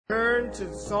Turn to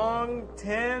song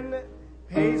 10,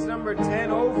 page number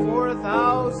 10. Oh, for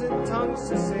 1,000 tongues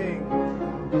to sing.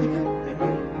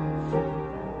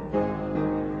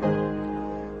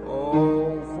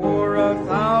 Oh, for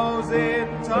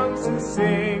 1,000 tongues to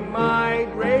sing my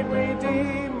great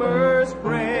Redeemer's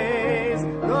praise,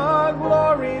 the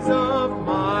glories of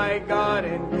my God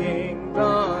and King,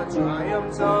 the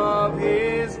triumphs of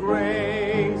His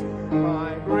grace.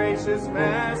 My gracious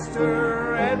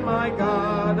Master and my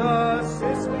God,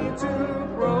 assist me to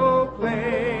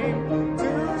proclaim,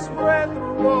 to spread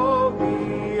through all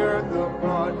the earth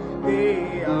abroad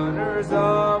the honors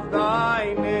of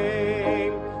Thy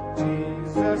name.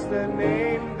 Jesus, the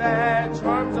name that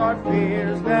charms our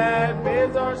fears, that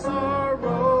bids our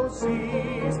sorrows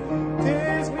cease.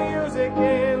 'Tis music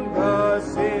in the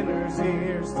sinner's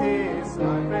ears, 'tis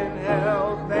life and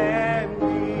health and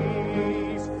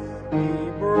peace. He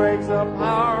breaks the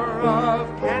power of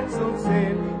canceled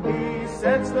sin, He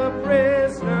sets the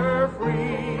prisoner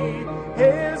free.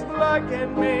 His blood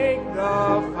can make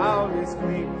the foulest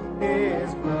clean,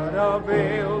 His blood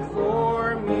availed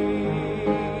for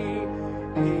me.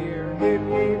 Hear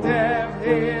Him, ye deaf,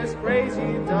 His praise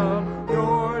ye dumb,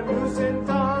 your loosened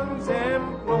tongues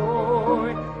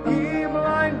employ. Ye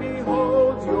blind,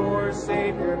 behold your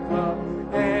Savior come,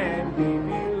 and ye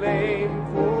be lame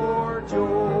for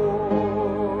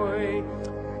joy.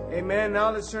 Amen.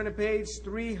 Now let's turn to page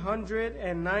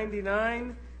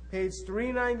 399. Page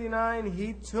 399,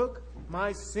 He took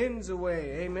my sins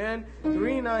away. Amen.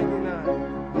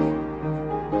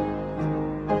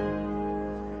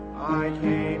 399. I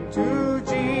came to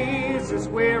Jesus,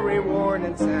 weary, worn,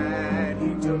 and sad.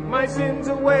 He took my sins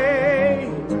away,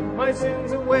 He took my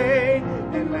sins away,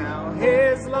 and now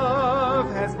His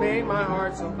love has made my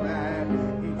heart so glad.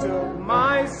 He took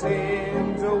my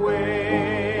sins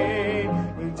away,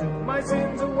 He took my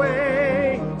sins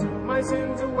away, He took my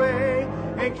sins away,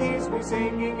 and keeps me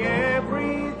singing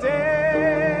every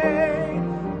day.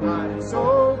 I'm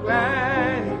so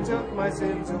glad He took my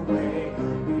sins away,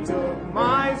 He took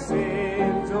my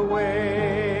sins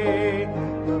away.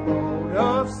 The load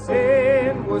of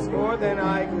sin was more than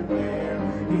I could bear.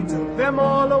 He took them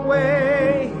all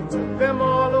away, He took them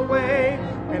all away,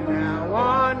 and now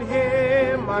on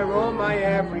Him I roll my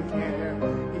every care.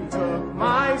 He took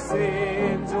my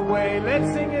sins away.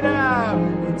 Let's sing it out.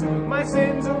 He took my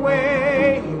sins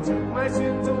away, He took my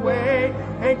sins away,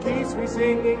 and keeps me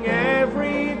singing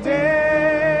every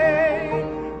day.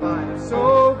 I'm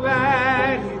so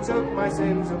glad He took my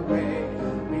sins away.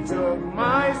 He took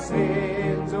my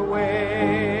sins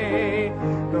away.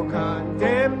 No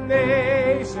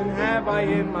condemnation have I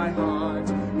in my heart.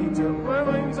 He took my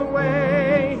sins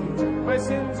away, He took my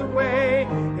sins away.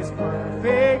 His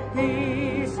perfect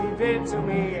peace He did to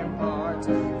me impart.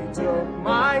 He took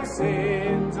my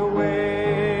sins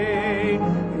away.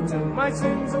 He took my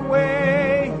sins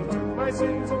away, He took my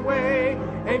sins away,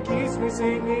 and keeps me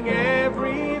singing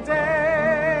every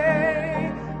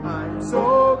day. I'm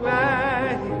so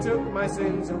glad He took my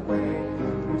sins away.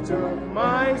 He took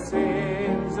my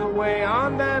sins away.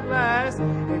 On that last,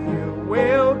 if you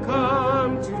will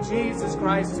come to Jesus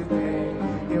Christ today,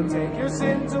 He'll take your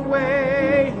sins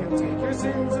away, He'll take your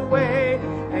sins away,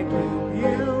 and keep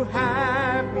you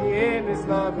happy in His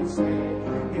love and stay.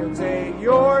 He'll take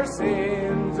your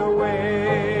sins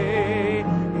away.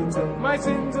 He took my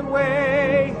sins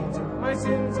away, He took my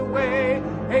sins away,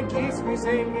 and keeps me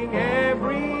singing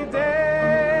every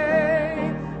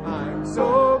day. I'm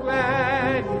so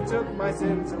glad He took my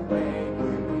sins away.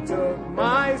 He took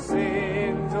my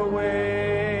sins away.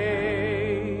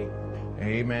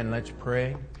 Amen. Let's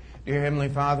pray. Dear Heavenly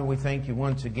Father, we thank You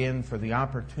once again for the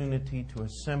opportunity to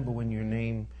assemble in Your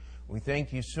name. We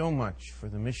thank You so much for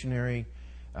the missionary,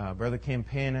 Brother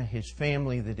Campana, his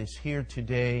family that is here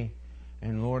today.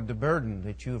 And Lord, the burden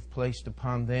that You have placed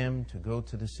upon them to go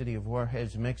to the city of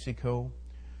Juarez, Mexico.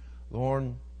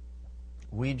 Lord,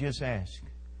 we just ask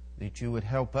that You would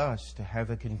help us to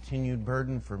have a continued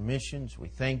burden for missions. We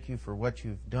thank You for what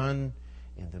You've done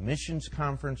in the missions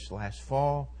conference last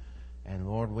fall. And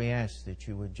Lord, we ask that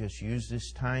You would just use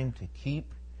this time to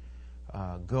keep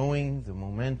going, the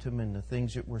momentum and the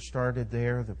things that were started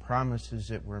there, the promises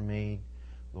that were made.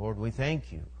 Lord, we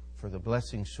thank You for the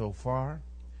blessings so far.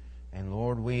 And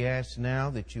Lord, we ask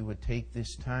now that You would take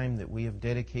this time that we have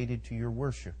dedicated to Your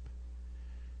worship.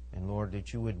 And Lord,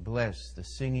 that You would bless the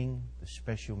singing, the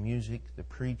special music, the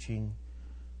preaching.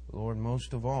 Lord,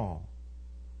 most of all,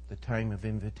 the time of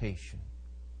invitation.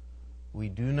 We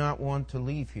do not want to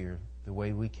leave here the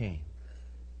way we came.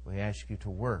 We ask You to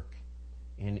work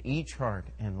in each heart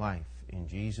and life. In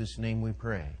Jesus' name we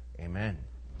pray. Amen.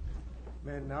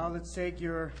 Amen. Now let's take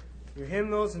your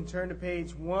hymnals and turn to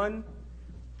page 1.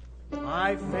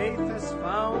 My faith has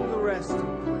found the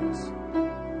resting place.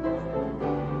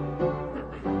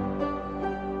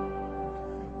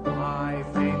 My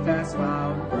faith has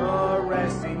found the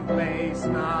resting place,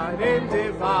 not in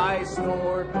device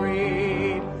nor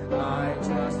creed. I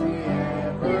trust the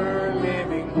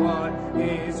ever-living one,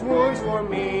 his wounds for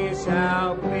me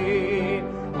shall plead.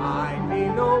 I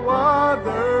need no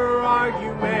other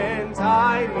argument,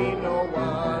 I need no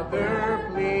other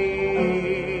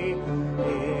plea.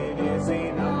 It is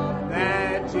enough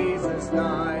that Jesus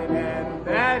died and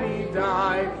that he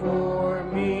died for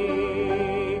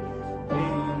me.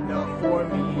 Enough for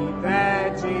me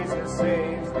that Jesus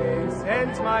saves, this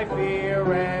ends my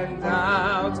fear and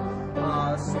doubt.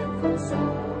 A sinful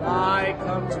soul, I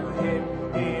come to him,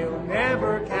 he'll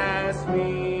never cast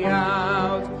me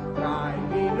out. I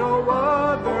need no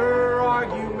other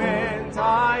argument,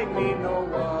 I need no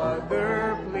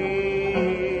other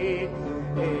plea.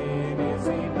 It is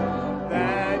enough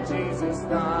that Jesus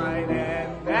died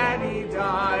and that he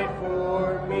died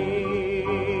for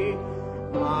me.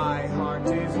 My heart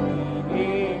is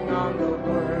leaning on the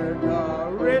word, the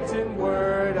written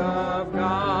word of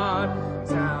God.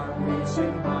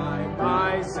 Salvation by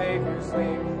my Savior's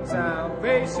name,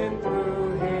 salvation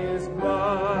through his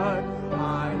blood.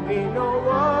 I need no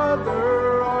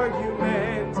other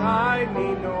argument, I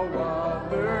need no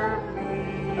other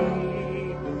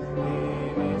plea.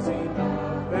 It is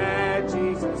enough that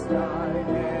Jesus died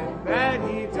and that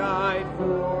he died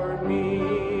for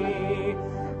me.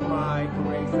 My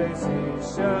great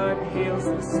physician heals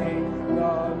the sick,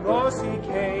 the lost he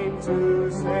came to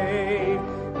save.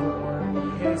 For me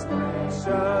his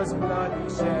precious blood he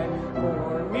shed,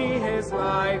 for me his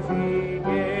life he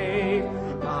gave.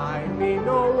 I need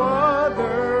no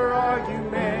other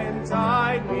argument,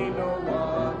 I need no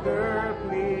other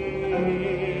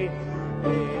plea.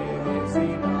 It is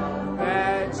enough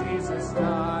that Jesus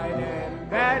died and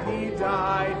that he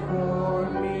died for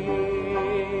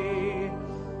me.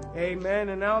 Amen.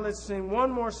 And now let's sing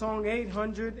one more song,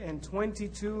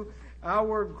 822,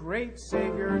 Our Great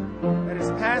Savior. That is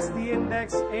past the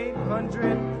index,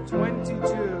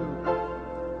 822.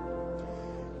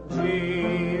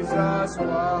 Jesus,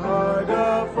 what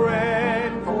a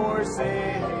friend for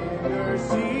sinners.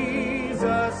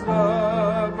 Jesus,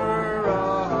 lover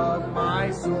of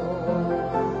my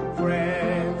soul.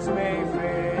 Friends may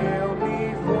fail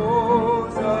me,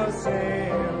 foes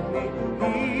assail me.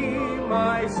 He,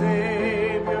 my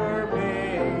Savior,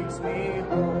 makes me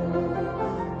whole.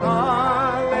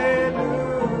 Hallelujah,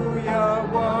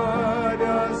 what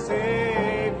a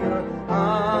Savior.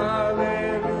 Hallelujah,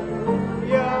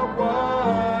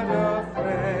 what a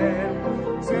friend.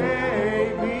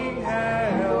 Saving,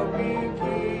 helping,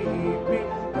 keeping,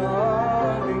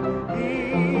 loving. He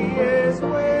is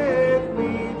with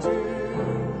me to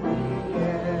the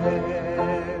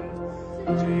end.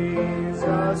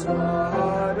 Jesus,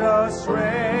 what a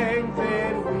strength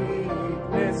in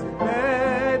weakness.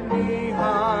 Let me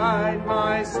hide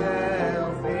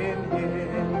myself in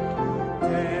him.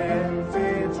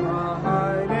 Tempted,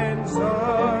 tried, and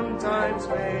sometimes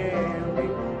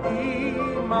failing. He,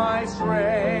 my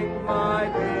strength, my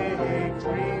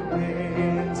victory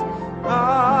wins.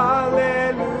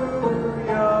 Hallelujah,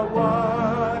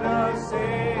 what a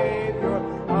Savior.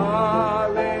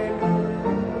 Hallelujah,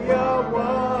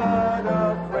 what a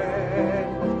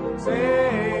friend.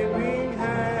 Saving,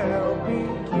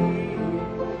 helping,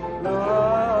 keep,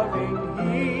 loving.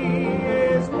 He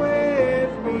is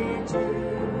with me to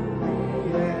the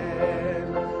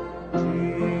end.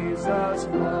 Jesus,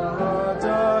 what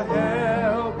a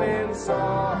help in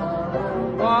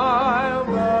sorrow, while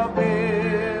the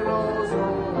billows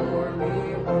o'er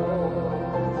me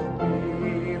roll.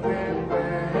 Even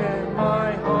when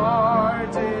my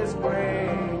heart is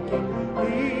breaking,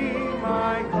 he,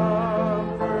 my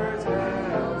comfort,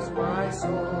 helps my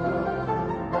soul.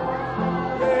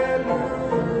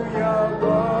 Hallelujah,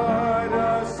 what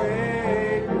a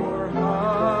Savior.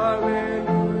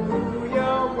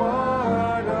 Hallelujah,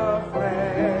 what a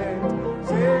friend.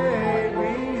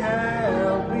 Saving,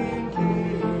 helping,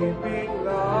 keeping,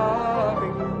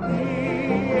 loving.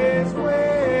 He is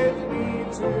with me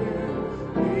to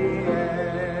the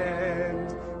end.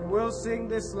 We'll sing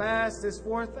this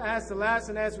fourth as the last,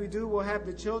 and as we do, we'll have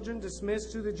the children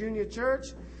dismissed to the junior church.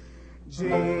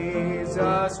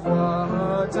 Jesus,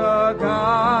 what a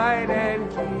guide and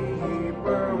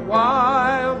keeper,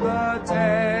 while the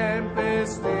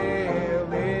tempest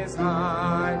still is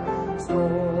high.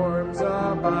 Storms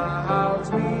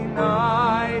about me,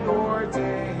 night or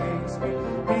takes me.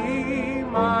 Be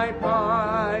my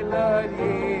pilot,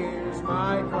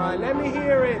 cry. Let me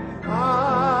hear it.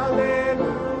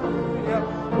 Hallelujah.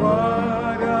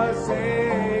 What a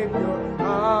Savior.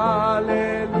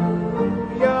 Hallelujah.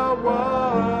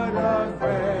 What a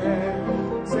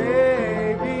friend.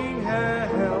 Saving,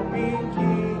 helping,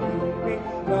 keeping,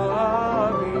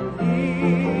 loving.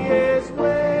 He is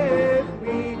with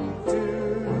me to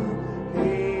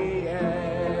the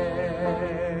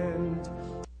end.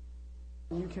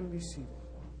 You can be seated.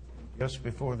 Just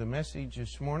before the message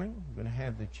this morning, I'm going to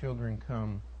have the children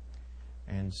come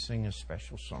and sing a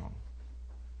special song.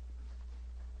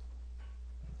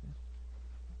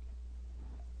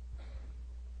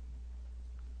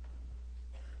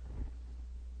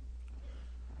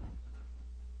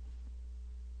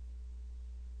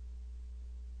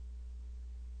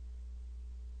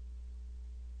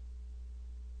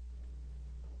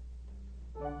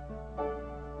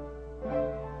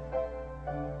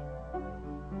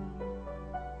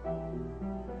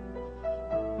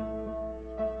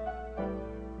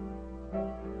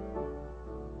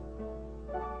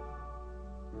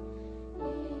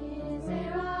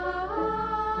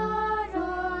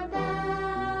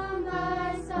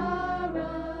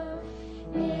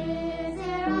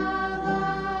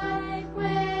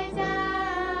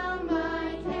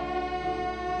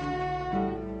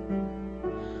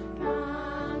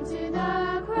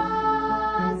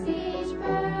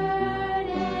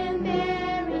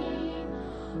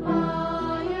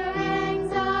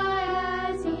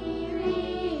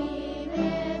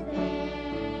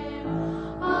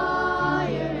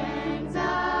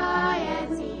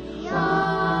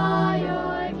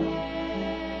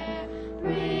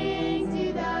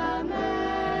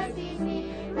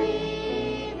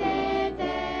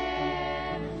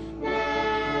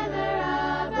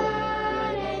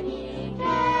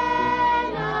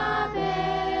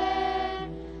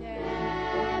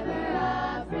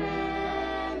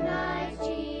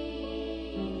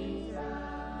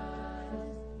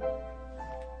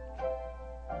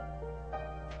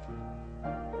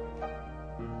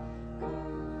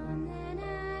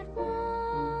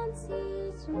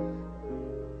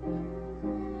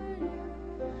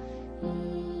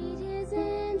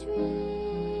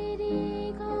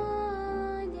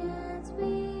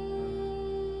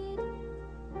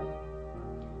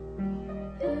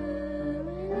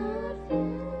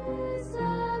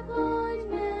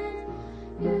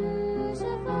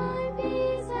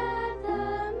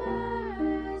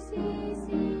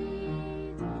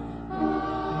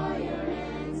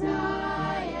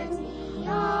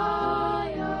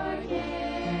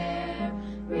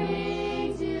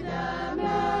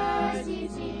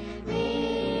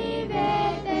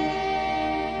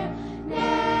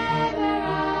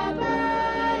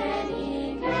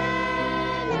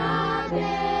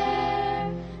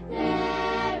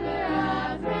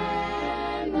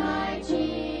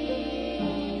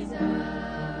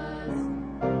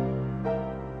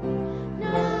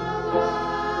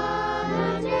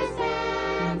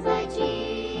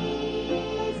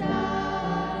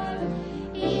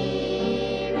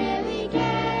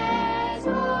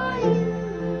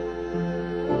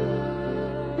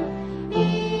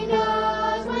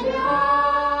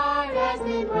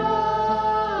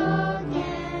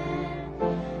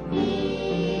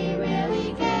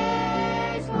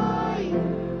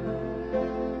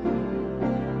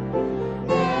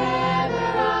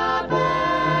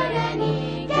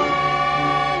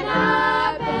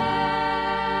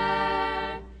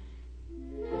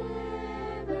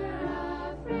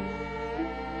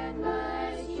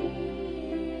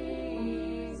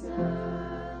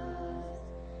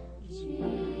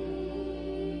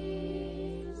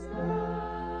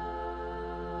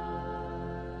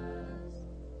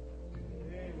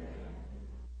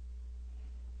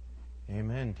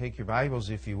 Amen. Take your Bibles,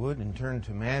 if you would, and turn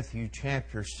to Matthew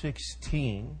chapter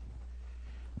 16.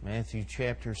 Matthew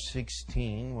chapter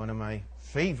 16, one of my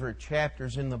favorite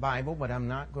chapters in the Bible, but I'm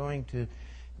not going to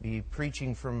be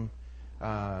preaching from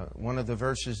one of the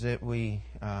verses that we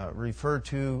refer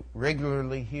to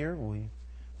regularly here. We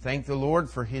thank the Lord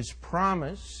for His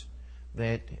promise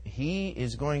that He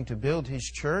is going to build His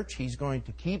church. He's going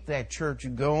to keep that church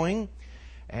going.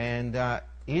 And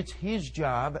it's His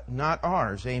job, not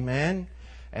ours. Amen.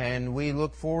 And we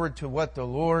look forward to what the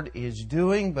Lord is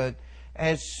doing. But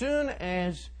as soon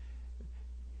as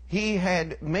He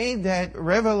had made that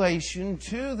revelation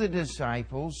to the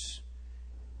disciples,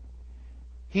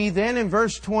 He then in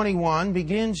verse 21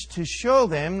 begins to show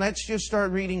them. Let's just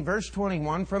start reading verse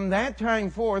 21. From that time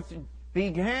forth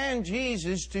began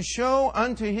Jesus to show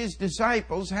unto His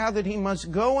disciples how that He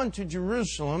must go unto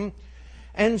Jerusalem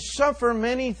and suffer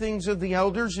many things of the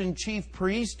elders and chief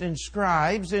priests and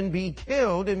scribes, and be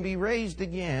killed, and be raised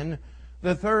again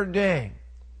the third day.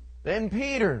 Then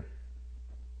Peter,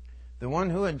 the one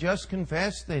who had just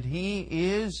confessed that he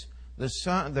is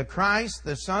the Christ,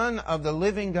 the Son of the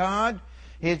living God,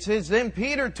 it says, then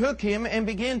Peter took him and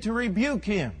began to rebuke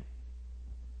him,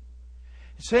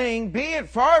 saying, be it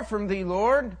far from thee,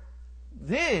 Lord,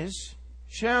 this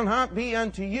shall not be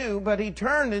unto you. But he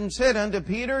turned and said unto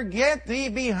Peter, get thee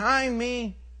behind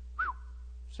me,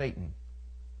 Satan.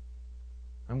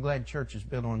 I'm glad church is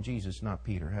built on Jesus, not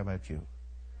Peter. How about you?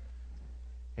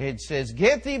 It says,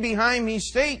 get thee behind me,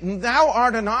 Satan, thou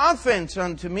art an offense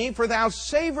unto me, for thou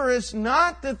savorest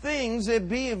not the things that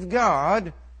be of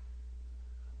God,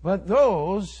 but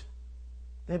those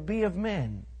that be of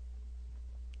men.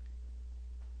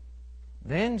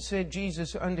 Then said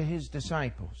Jesus unto his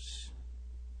disciples,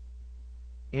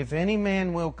 if any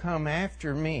man will come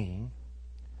after me,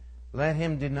 let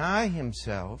him deny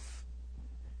himself,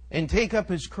 and take up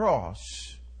his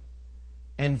cross,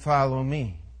 and follow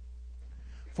me.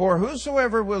 For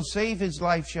whosoever will save his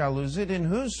life shall lose it, and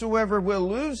whosoever will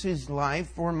lose his life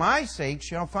for my sake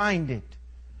shall find it.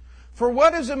 For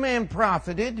what is a man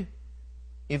profited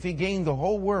if he gain the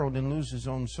whole world and lose his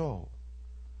own soul?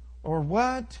 Or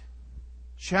what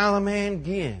shall a man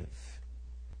give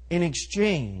in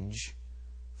exchange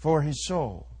for his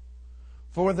soul?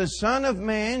 For the Son of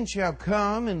Man shall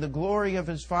come in the glory of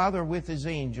his Father with his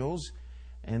angels,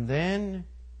 and then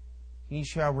he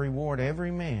shall reward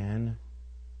every man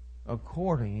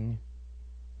according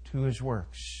to his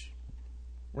works.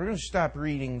 We're going to stop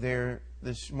reading there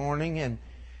this morning,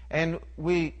 and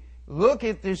we look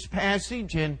at this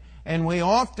passage, and we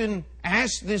often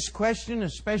ask this question,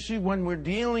 especially when we're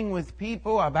dealing with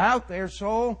people about their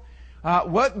soul.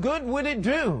 What good would it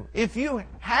do if you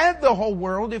had the whole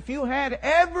world, if you had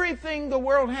everything the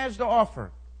world has to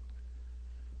offer?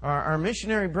 Our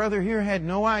missionary brother here had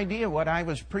no idea what I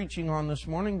was preaching on this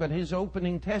morning, but his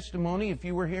opening testimony, if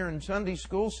you were here in Sunday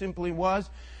school, simply was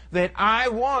that I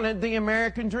wanted the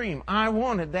American dream. I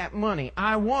wanted that money.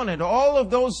 I wanted all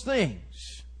of those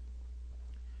things.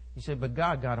 He said, but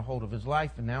God got a hold of his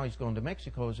life, and now he's going to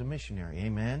Mexico as a missionary.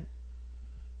 Amen?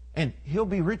 And he'll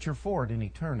be richer for it in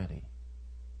eternity.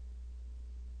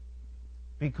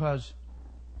 Because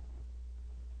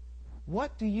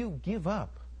what do you give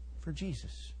up for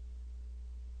Jesus?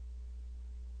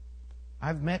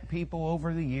 I've met people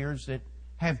over the years that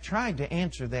have tried to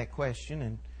answer that question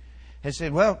and has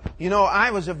said, well,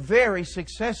 I was a very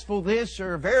successful this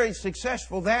or a very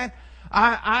successful that.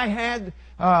 I had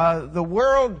the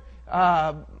world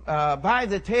by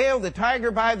the tail, the tiger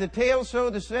by the tail,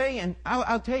 so to say. And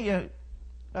I'll tell you,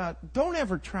 don't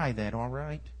ever try that, all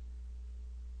right?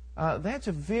 That's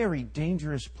a very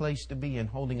dangerous place to be in,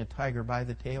 holding a tiger by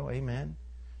the tail. Amen?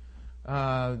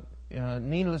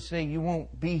 Needless to say, you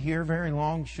won't be here very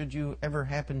long should you ever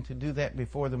happen to do that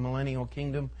before the millennial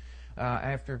kingdom,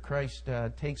 after Christ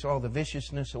takes all the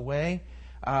viciousness away.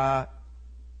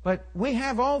 But we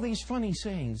have all these funny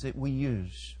sayings that we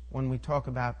use when we talk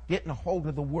about getting a hold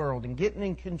of the world and getting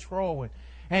in control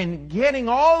and getting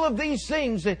all of these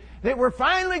things that we're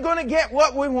finally going to get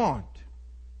what we want.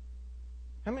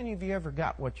 How many of you ever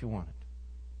got what you wanted?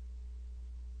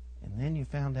 And then you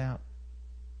found out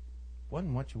it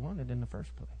wasn't what you wanted in the first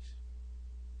place.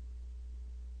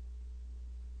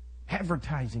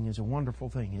 Advertising is a wonderful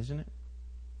thing, isn't it?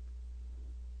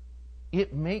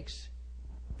 It makes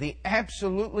the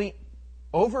absolutely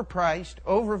overpriced,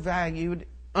 overvalued,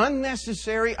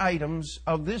 unnecessary items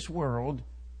of this world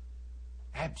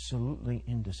absolutely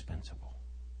indispensable.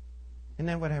 Isn't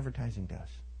that what advertising does?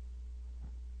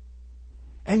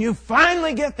 And you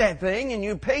finally get that thing, and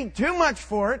you paid too much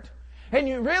for it, and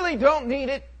you really don't need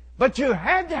it, but you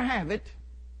had to have it.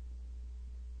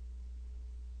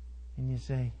 And you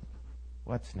say,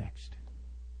 what's next?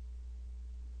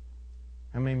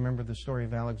 How many remember the story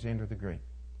of Alexander the Great?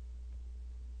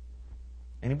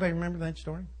 Anybody remember that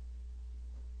story?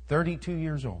 32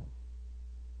 years old.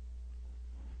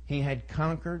 He had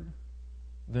conquered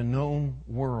the known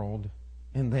world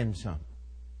and then some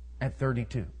at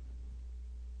 32.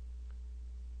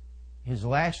 His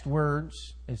last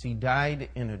words as he died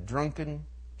in a drunken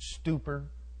stupor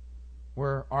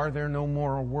were, "Are there no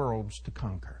more worlds to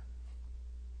conquer?"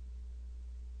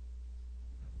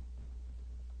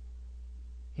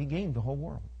 He gained the whole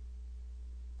world.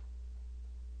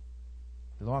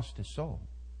 He lost his soul.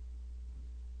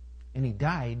 And he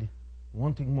died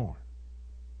wanting more.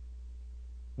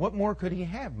 What more could he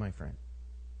have, my friend?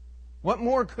 What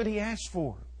more could he ask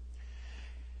for?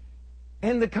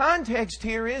 And the context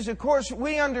here is, of course,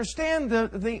 we understand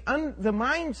the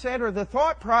mindset or the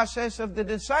thought process of the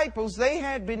disciples. They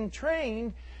had been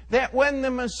trained that when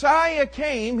the Messiah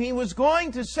came, He was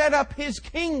going to set up His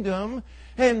kingdom,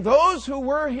 and those who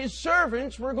were His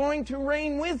servants were going to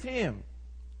reign with Him.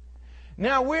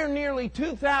 Now, we're nearly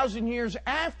 2,000 years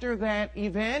after that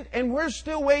event, and we're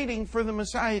still waiting for the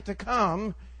Messiah to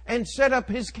come and set up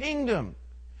His kingdom.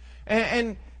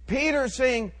 And Peter's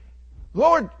saying,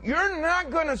 Lord, you're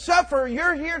not going to suffer.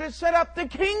 You're here to set up the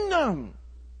kingdom.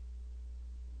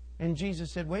 And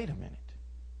Jesus said, wait a minute.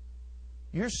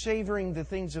 You're savoring the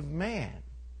things of man,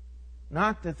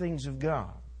 not the things of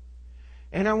God.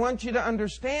 And I want you to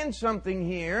understand something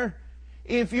here.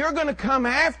 If you're going to come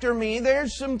after me,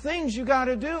 there's some things you got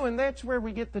to do. And that's where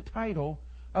we get the title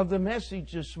of the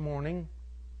message this morning.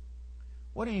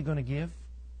 What are you going to give?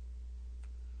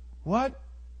 What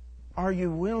are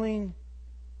you willing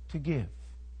to give?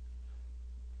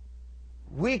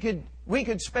 We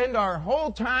could spend our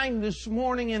whole time this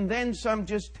morning and then some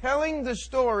just telling the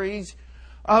stories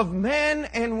of men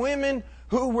and women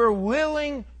who were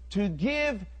willing to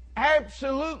give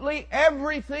absolutely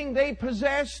everything they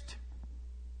possessed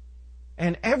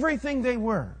and everything they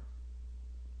were.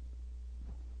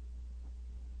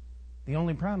 The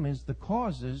only problem is the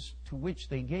causes to which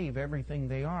they gave everything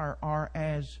they are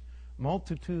as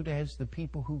multitude as the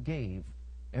people who gave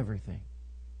everything.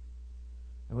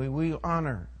 We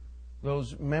honor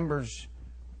those members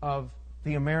of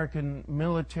the American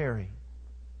military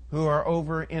who are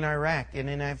over in Iraq and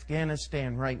in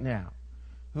Afghanistan right now,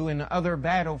 who in other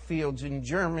battlefields in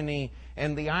Germany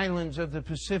and the islands of the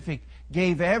Pacific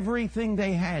gave everything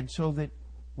they had so that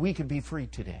we could be free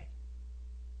today.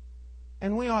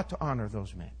 And we ought to honor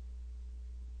those men.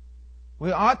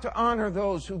 We ought to honor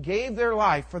those who gave their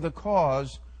life for the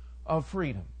cause of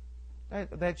freedom.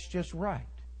 That's just right.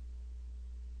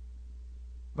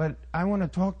 But I want to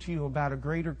talk to you about a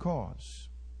greater cause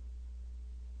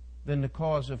than the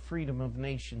cause of freedom of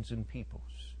nations and peoples.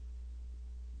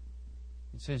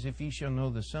 It says, if ye shall know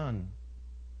the Son,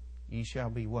 ye shall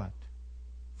be what?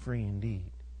 Free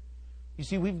indeed. You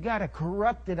see, we've got a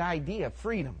corrupted idea of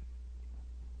freedom.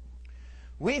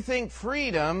 We think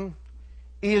freedom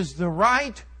is the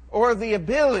right or the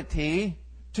ability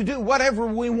to do whatever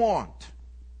we want.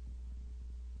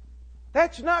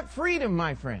 That's not freedom,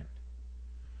 my friend.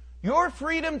 Your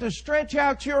freedom to stretch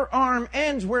out your arm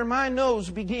ends where my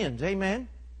nose begins. Amen?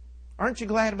 Aren't you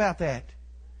glad about that?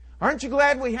 Aren't you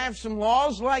glad we have some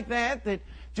laws like that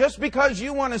just because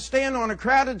you want to stand on a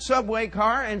crowded subway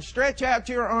car and stretch out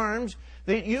your arms,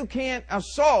 that you can't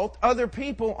assault other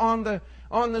people on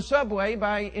the subway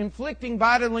by inflicting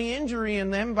bodily injury in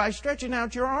them by stretching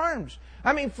out your arms?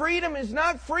 I mean, freedom is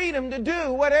not freedom to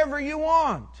do whatever you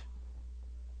want.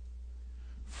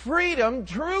 Freedom,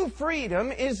 true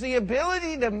freedom, is the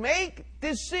ability to make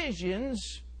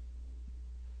decisions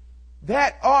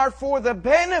that are for the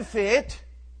benefit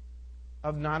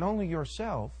of not only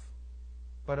yourself,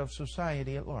 but of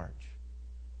society at large.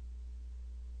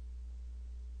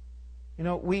 You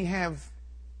know, we have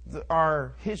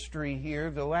our history here,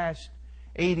 the last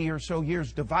 80 or so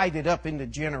years, divided up into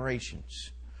generations.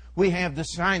 We have the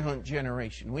silent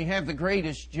generation. We have the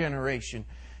greatest generation.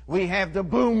 We have the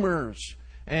boomers.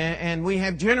 And we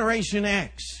have Generation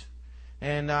X.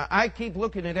 And I keep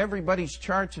looking at everybody's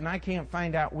charts and I can't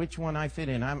find out which one I fit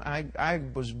in. I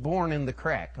was born in the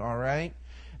crack, all right?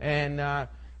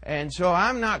 And so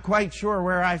I'm not quite sure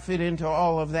where I fit into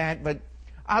all of that. But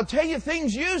I'll tell you,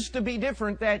 things used to be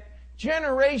different. That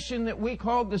generation that we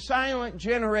called the silent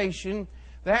generation,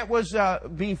 that was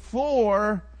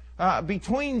before,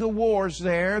 between the wars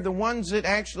there, the ones that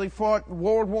actually fought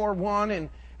World War I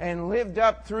and lived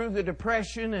up through the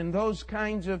Depression and those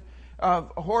kinds of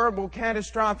horrible,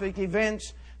 catastrophic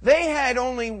events. They had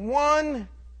only one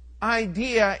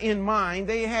idea in mind.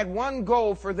 They had one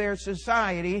goal for their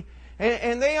society,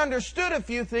 and they understood a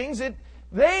few things, that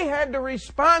they had the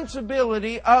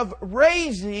responsibility of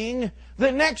raising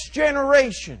the next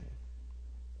generation.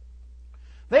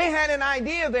 They had an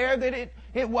idea there that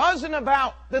it wasn't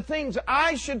about the things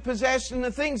I should possess and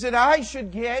the things that I should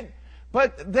get,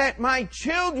 but that my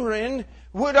children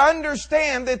would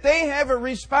understand that they have a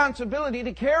responsibility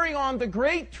to carry on the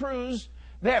great truths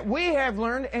that we have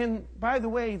learned. And by the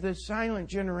way, the silent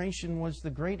generation was the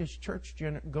greatest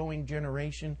church-going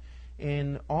generation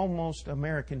in almost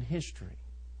American history,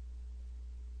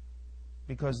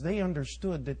 because they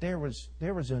understood that there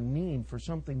was a need for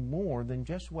something more than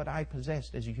just what I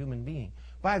possessed as a human being.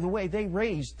 By the way, they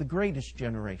raised the greatest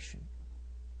generation.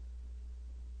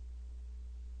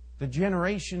 The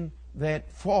generation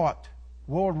that fought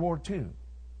World War II.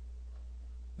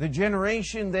 The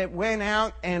generation that went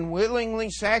out and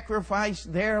willingly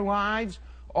sacrificed their lives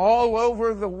all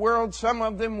over the world. Some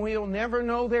of them we'll never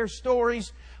know their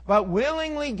stories, but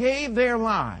willingly gave their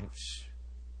lives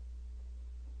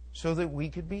so that we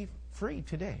could be free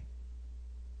today.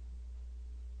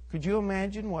 Could you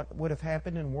imagine what would have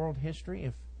happened in world history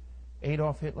if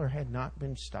Adolf Hitler had not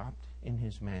been stopped in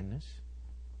his madness?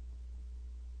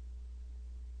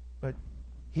 But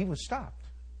he was stopped.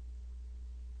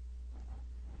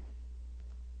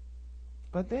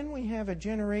 But then we have a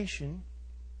generation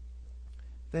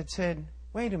that said,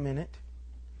 wait a minute,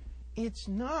 it's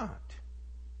not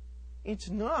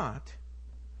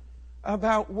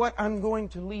about what I'm going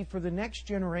to leave for the next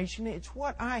generation. It's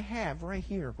what I have right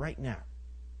here, right now.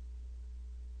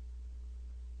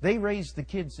 They raised the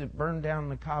kids that burned down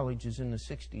the colleges in the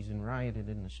 60s and rioted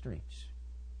in the streets.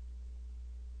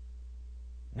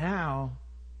 Now,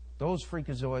 those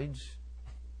freakazoids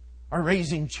are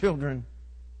raising children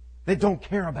that don't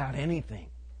care about anything.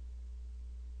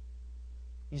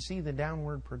 You see the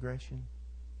downward progression?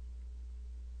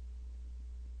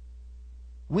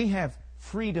 We have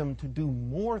freedom to do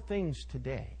more things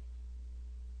today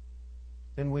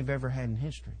than we've ever had in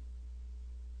history.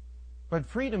 But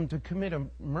freedom to commit a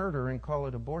murder and call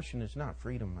it abortion is not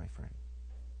freedom, my friend.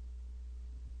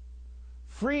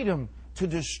 Freedom to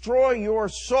destroy your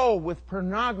soul with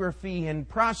pornography and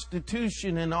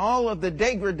prostitution and all of the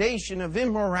degradation of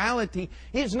immorality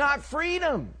is not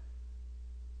freedom.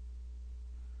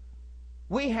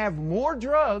 We have more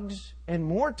drugs and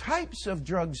more types of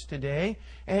drugs today.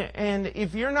 And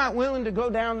if you're not willing to go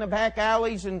down the back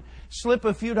alleys and slip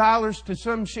a few dollars to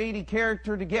some shady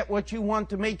character to get what you want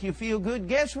to make you feel good,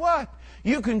 guess what?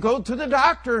 You can go to the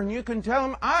doctor and you can tell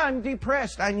him, I'm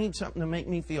depressed. I need something to make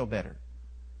me feel better.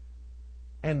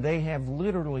 And they have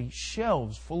literally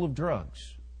shelves full of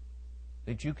drugs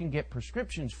that you can get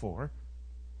prescriptions for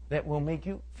that will make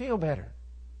you feel better.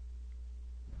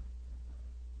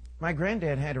 My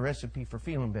granddad had a recipe for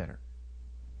feeling better.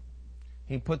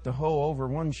 He put the hoe over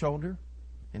one shoulder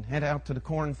and head out to the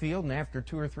cornfield, and after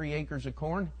 2 or 3 acres of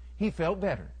corn, he felt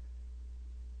better.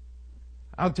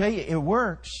 I'll tell you, it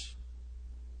works.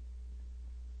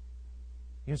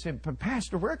 You said, but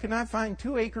Pastor, where can I find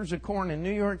 2 acres of corn in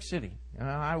New York City?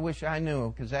 I wish I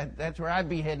knew, because that's where I'd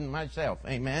be heading myself.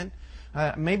 Amen?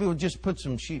 Maybe we'll just put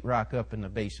some sheetrock up in the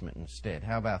basement instead.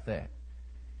 How about that?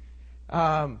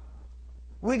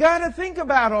 We got to think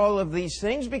about all of these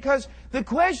things, because the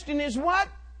question is, what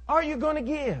are you going to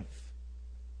give?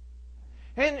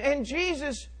 And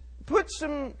Jesus put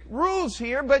some rules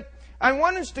here, but I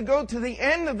want us to go to the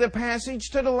end of the passage,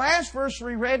 to the last verse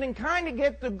we read, and kind of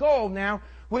get the goal. Now,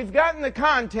 we've gotten the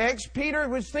context. Peter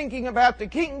was thinking about the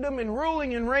kingdom and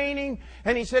ruling and reigning,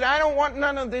 and he said, I don't want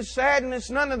none of this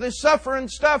sadness, none of this suffering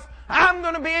stuff. I'm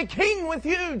going to be a king with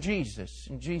you, Jesus.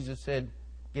 And Jesus said,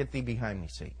 get thee behind me,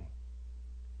 Satan.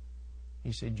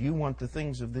 He said, you want the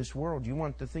things of this world. You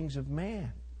want the things of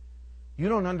man. You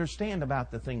don't understand about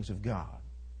the things of God.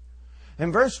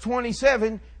 In verse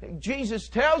 27, Jesus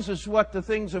tells us what the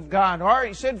things of God are.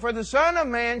 He said, for the Son of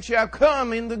Man shall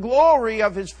come in the glory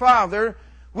of His Father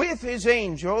with His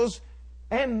angels,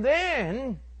 and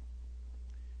then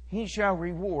He shall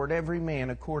reward every man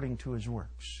according to his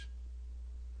works.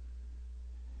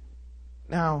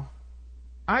 Now,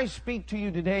 I speak to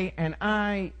you today, and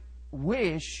I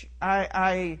wish,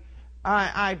 I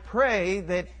pray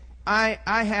that I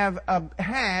have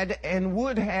had and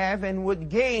would have and would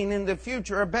gain in the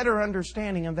future a better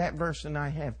understanding of that verse than I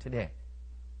have today.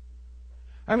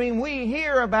 I mean, we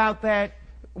hear about that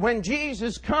when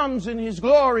Jesus comes in His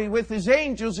glory with His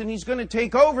angels and He's going to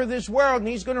take over this world and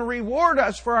He's going to reward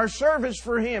us for our service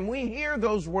for Him. We hear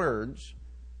those words.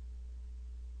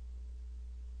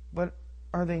 But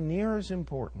are they near as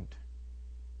important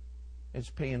as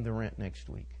paying the rent next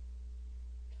week?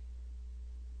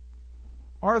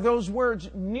 Are those words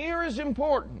near as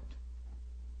important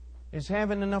as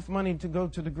having enough money to go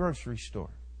to the grocery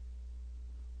store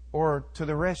or to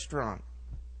the restaurant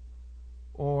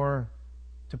or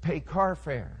to pay car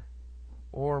fare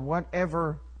or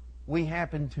whatever we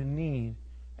happen to need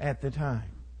at the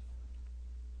time?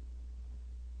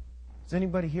 Has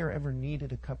anybody here ever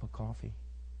needed a cup of coffee?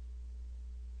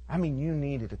 I mean, you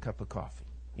needed a cup of coffee.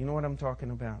 You know what I'm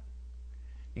talking about?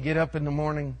 You get up in the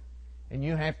morning and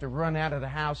you have to run out of the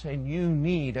house and you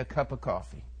need a cup of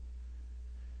coffee.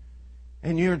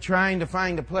 And you're trying to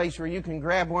find a place where you can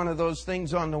grab one of those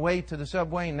things on the way to the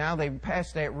subway. And now they've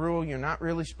passed that rule. You're not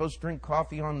really supposed to drink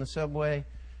coffee on the subway.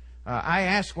 I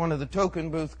asked one of the token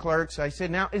booth clerks, I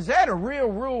said, now, is that a real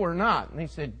rule or not? And they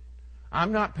said,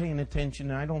 I'm not paying attention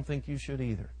and I don't think you should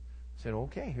either. said,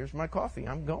 okay, here's my coffee.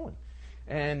 I'm going.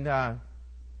 And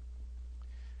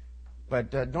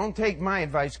but don't take my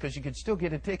advice, because you could still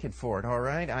get a ticket for it, all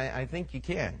right? I think you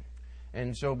can.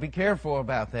 And so be careful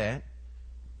about that.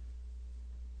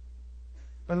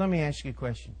 But let me ask you a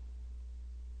question.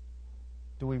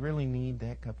 Do we really need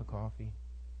that cup of coffee?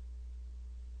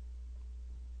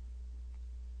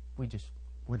 We just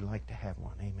would like to have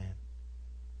one, amen?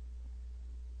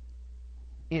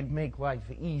 It'd make life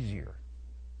easier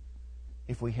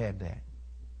if we had that.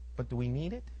 But do we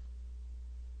need it?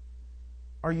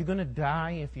 Are you going to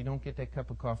die if you don't get that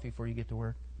cup of coffee before you get to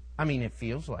work? I mean, it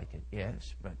feels like it,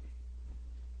 yes, but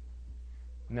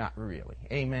not really.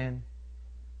 Amen?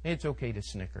 It's okay to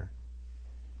snicker.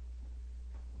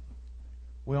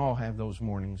 We all have those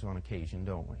mornings on occasion,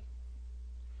 don't we?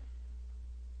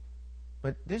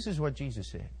 But this is what Jesus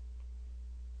said.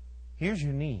 Here's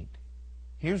your need.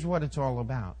 Here's what it's all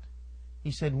about.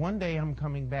 He said, one day I'm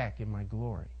coming back in my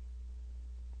glory.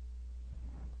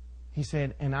 He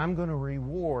said, and I'm going to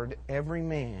reward every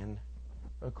man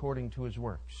according to his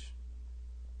works.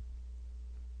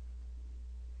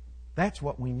 That's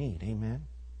what we need, amen?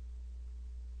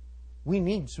 We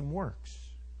need some works.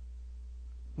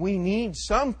 We need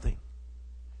something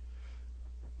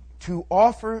to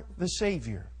offer the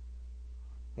Savior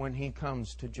when He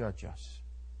comes to judge us.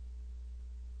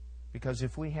 Because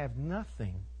if we have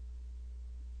nothing,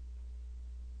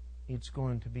 it's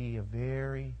going to be a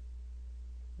very,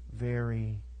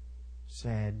 very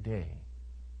sad day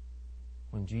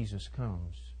when Jesus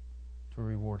comes to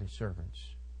reward His servants.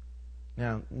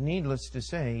 Now, needless to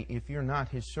say, if you're not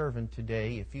His servant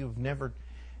today, if you've never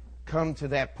come to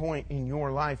that point in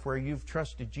your life where you've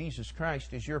trusted Jesus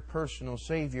Christ as your personal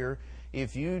Savior,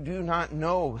 if you do not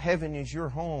know heaven is your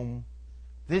home,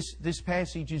 this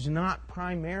passage is not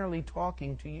primarily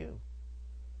talking to you,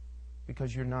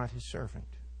 because you're not His servant.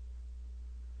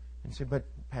 And say, but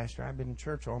Pastor, I've been in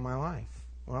church all my life.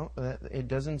 Well, it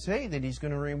doesn't say that He's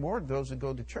going to reward those that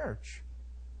go to church.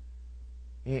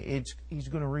 He's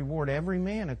going to reward every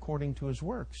man according to his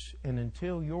works. And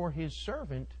until you're His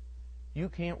servant, you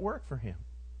can't work for Him.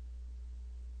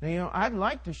 Now, you know, I'd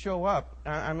like to show up.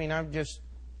 I mean, I'm just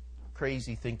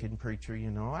crazy thinking preacher, you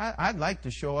know. I'd like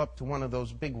to show up to one of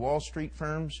those big Wall Street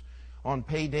firms on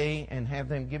payday and have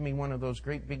them give me one of those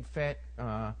great big fat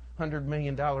 $100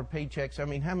 million paychecks. I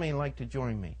mean, how many like to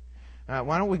join me?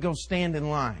 Why don't we go stand in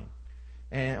line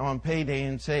and on payday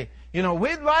and say, you know,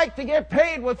 we'd like to get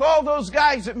paid with all those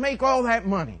guys that make all that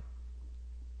money.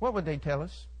 What would they tell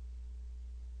us?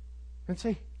 And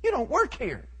say, you don't work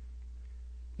here.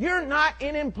 You're not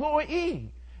an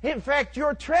employee. In fact,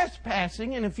 you're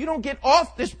trespassing, and if you don't get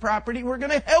off this property, we're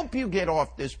going to help you get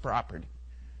off this property.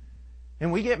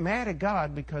 And we get mad at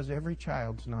God because every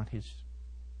child's not His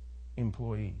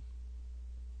employee.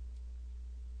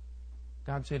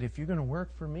 God said, if you're going to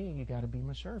work for me, you got to be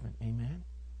my servant. Amen?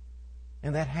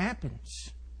 And that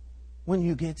happens when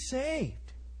you get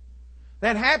saved.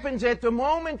 That happens at the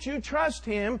moment you trust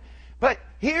Him. But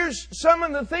here's some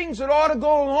of the things that ought to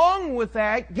go along with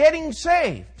that, getting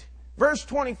saved. Verse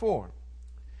 24.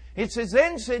 It says,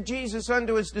 then said Jesus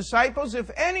unto His disciples, if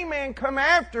any man come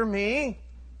after me...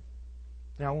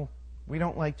 Now, we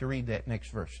don't like to read that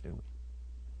next verse, do we?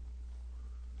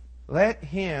 Let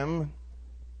him...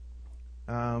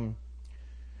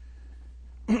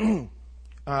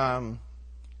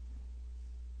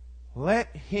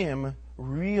 let him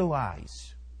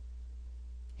realize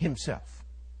himself.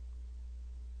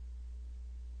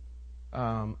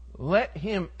 Let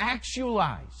him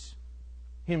actualize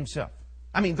himself.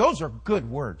 I mean, those are good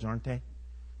words, aren't they?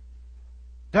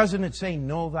 Doesn't it say,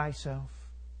 know thyself?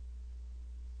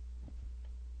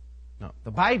 No,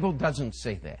 the Bible doesn't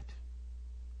say that.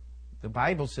 The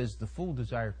Bible says the fool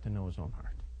desireth to know his own heart.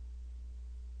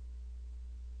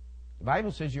 The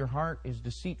Bible says your heart is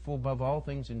deceitful above all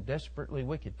things and desperately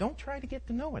wicked. Don't try to get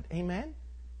to know it. Amen?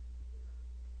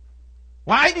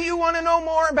 Why do you want to know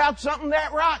more about something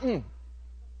that rotten?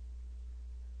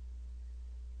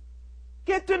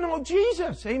 Get to know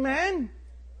Jesus. Amen?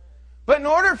 But in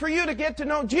order for you to get to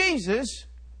know Jesus,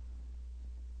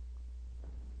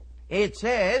 it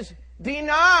says,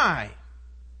 deny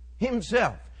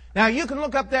himself. Now, you can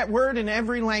look up that word in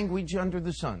every language under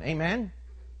the sun. Amen?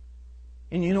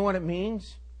 And you know what it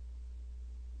means?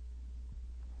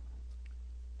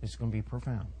 It's going to be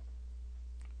profound.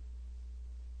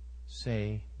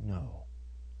 Say no.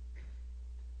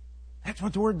 That's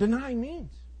what the word deny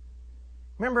means.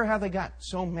 Remember how they got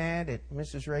so mad at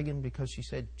Mrs. Reagan because she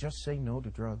said, just say no to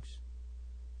drugs?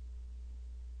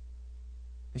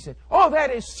 They said, oh,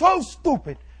 that is so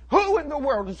stupid. Who in the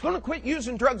world is going to quit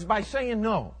using drugs by saying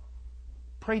no?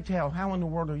 pray tell, how in the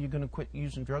world are you going to quit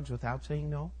using drugs without saying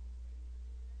no?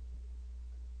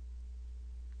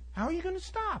 How are you going to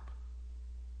stop?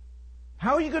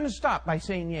 How are you going to stop by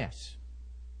saying yes?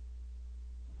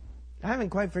 I haven't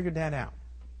quite figured that out.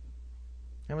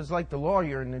 It was like the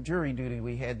lawyer in the jury duty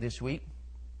we had this week.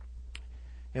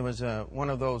 It was one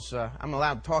of those, I'm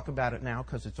allowed to talk about it now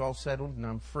because it's all settled and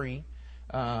I'm free.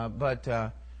 But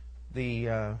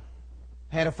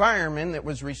had a fireman that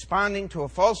was responding to a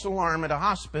false alarm at a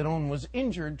hospital and was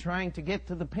injured trying to get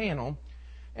to the panel.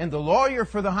 And the lawyer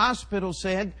for the hospital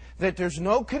said that there's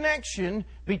no connection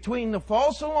between the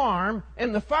false alarm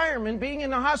and the fireman being in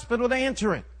the hospital to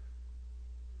answer it.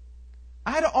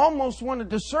 I'd almost wanted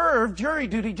to serve jury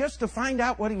duty just to find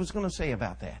out what he was going to say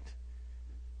about that.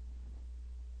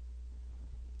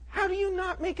 How do you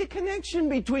not make a connection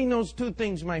between those two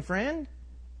things, my friend?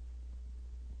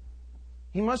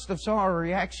 He must have saw our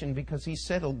reaction because he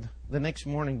settled the next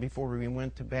morning before we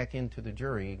went back into the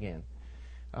jury again.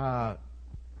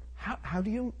 How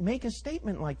do you make a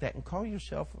statement like that and call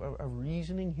yourself a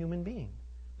reasoning human being?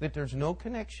 That there's no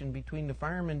connection between the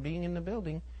fireman being in the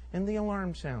building and the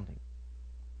alarm sounding.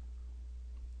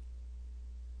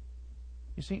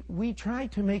 You see, we try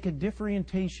to make a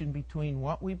differentiation between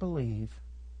what we believe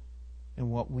and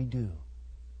what we do.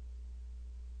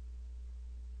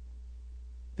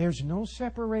 There's no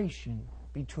separation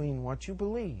between what you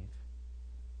believe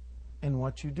and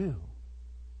what you do.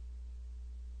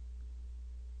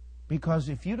 Because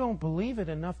if you don't believe it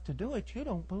enough to do it, you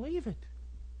don't believe it.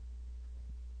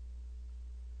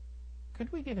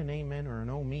 Could we get an amen or an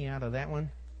oh me out of that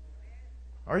one?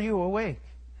 Are you awake?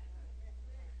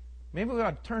 Maybe we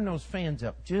ought to turn those fans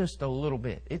up just a little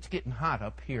bit. It's getting hot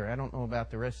up here. I don't know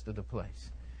about the rest of the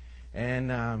place.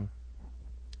 And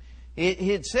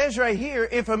it says right here,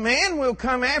 if a man will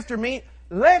come after me,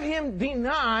 let him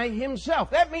deny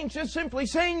himself. That means just simply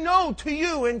saying no to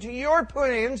you and to your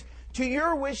plans, to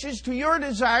your wishes, to your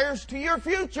desires, to your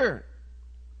future.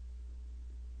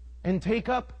 And take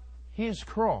up his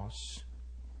cross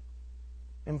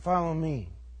and follow me.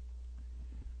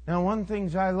 Now, one of the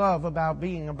things I love about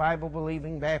being a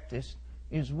Bible-believing Baptist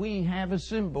is we have a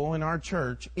symbol in our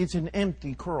church. It's an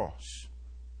empty cross.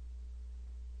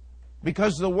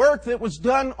 Because the work that was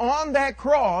done on that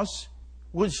cross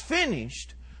was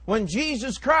finished when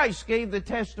Jesus Christ gave the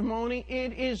testimony,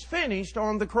 it is finished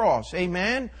on the cross.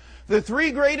 Amen? The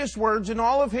three greatest words in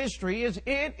all of history is,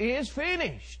 it is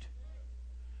finished.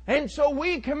 And so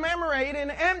we commemorate an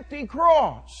empty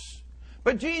cross.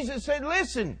 But Jesus said,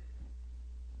 listen,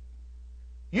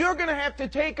 you're going to have to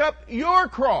take up your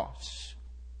cross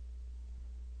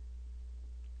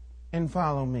and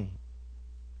follow me.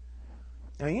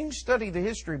 Now, you can study the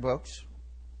history books.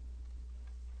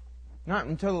 Not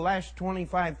until the last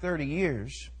 25, 30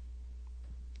 years,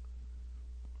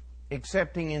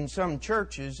 excepting in some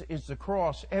churches, is the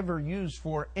cross ever used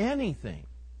for anything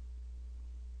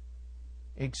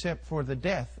except for the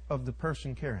death of the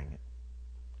person carrying it.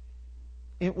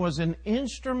 It was an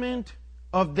instrument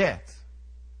of death.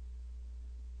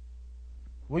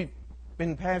 We've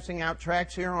been passing out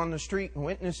tracts here on the street and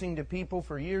witnessing to people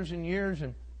for years and years,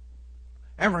 and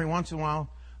every once in a while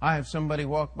I have somebody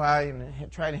walk by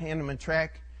and try to hand them a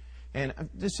tract. And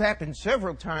this happened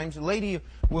several times. A lady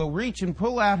will reach and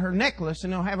pull out her necklace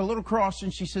and they'll have a little cross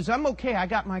and she says, I'm okay, I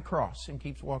got my cross, and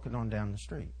keeps walking on down the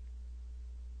street.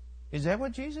 Is that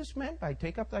what Jesus meant by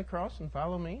take up thy cross and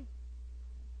follow me?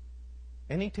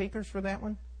 Any takers for that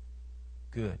one?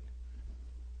 Good.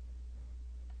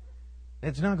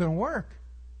 It's not going to work.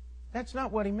 That's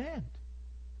not what he meant.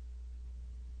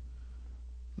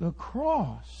 The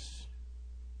cross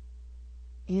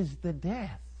is the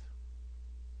death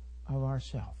of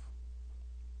ourself.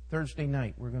 Thursday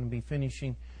night, we're going to be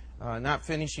finishing,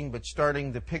 but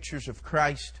starting the pictures of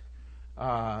Christ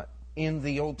in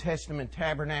the Old Testament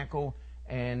tabernacle.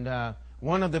 And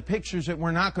one of the pictures that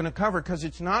we're not going to cover, because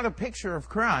it's not a picture of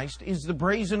Christ, is the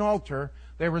brazen altar.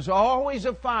 There was always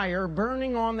a fire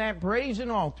burning on that brazen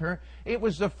altar. It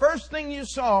was the first thing you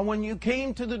saw when you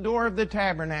came to the door of the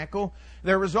tabernacle.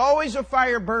 There was always a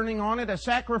fire burning on it, a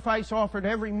sacrifice offered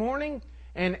every morning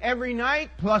and every night,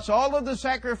 plus all of the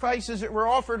sacrifices that were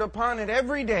offered upon it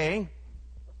every day.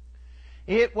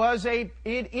 It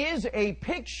is a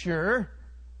picture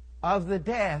of the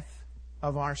death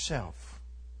of ourself.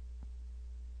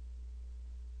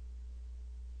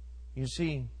 You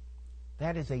see,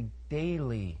 that is a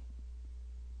daily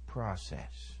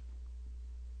process.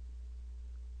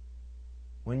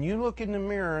 When you look in the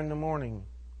mirror in the morning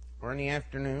or in the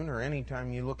afternoon or any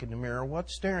time you look in the mirror,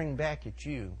 what's staring back at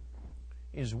you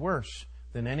is worse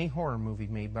than any horror movie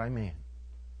made by man.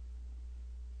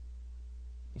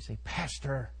 You say,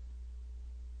 Pastor,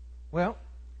 well,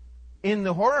 in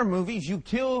the horror movies, you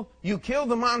kill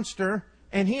the monster,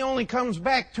 and he only comes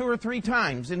back 2 or 3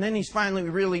 times, and then he's finally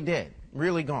really dead,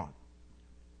 really gone.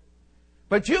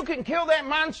 But you can kill that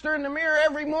monster in the mirror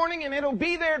every morning, and it'll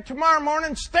be there tomorrow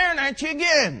morning staring at you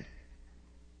again.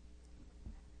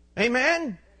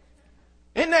 Amen?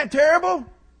 Isn't that terrible?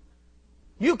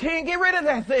 You can't get rid of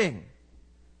that thing.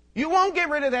 You won't get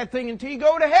rid of that thing until you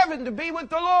go to heaven to be with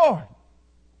the Lord.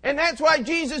 And that's why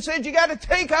Jesus said you got to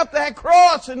take up that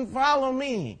cross and follow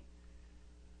me.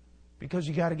 Because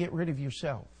you got to get rid of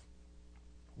yourself.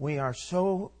 We are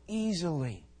so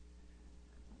easily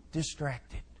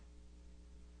distracted.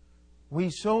 We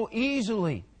so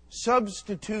easily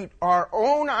substitute our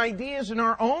own ideas and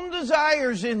our own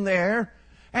desires in there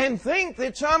and think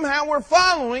that somehow we're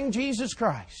following Jesus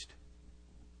Christ.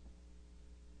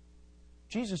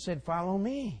 Jesus said, follow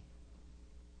me.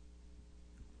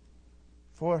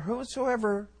 For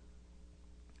whosoever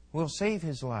will save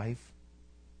his life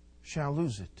shall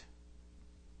lose it.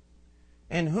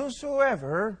 And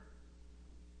whosoever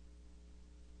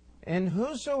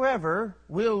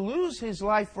will lose his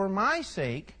life for my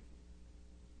sake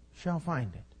shall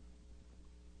find it.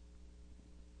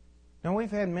 Now,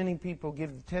 we've had many people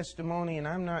give testimony, and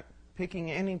I'm not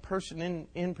picking any person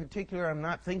in particular. I'm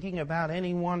not thinking about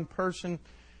any one person.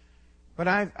 But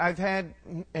I've had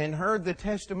and heard the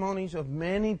testimonies of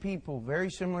many people, very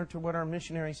similar to what our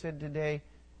missionary said today.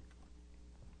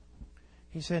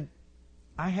 He said,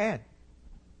 I had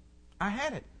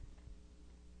it.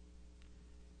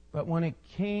 But when it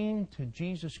came to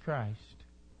Jesus Christ,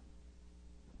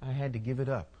 I had to give it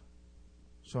up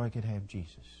so I could have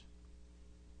Jesus.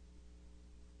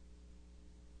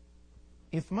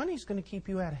 If money's going to keep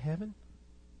you out of heaven,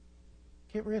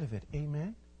 get rid of it.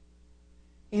 Amen?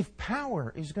 If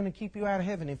power is going to keep you out of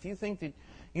heaven, if you think that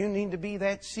you need to be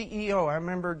that CEO. I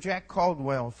remember Jack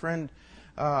Caldwell, a friend,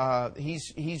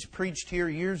 he's preached here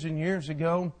years and years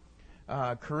ago,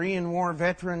 Korean War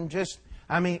veteran.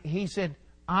 He said,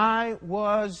 I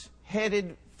was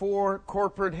headed for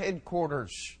corporate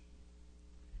headquarters.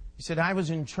 He said, I was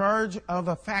in charge of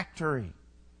a factory,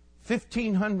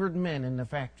 1,500 men in the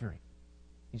factory.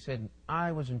 He said,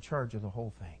 I was in charge of the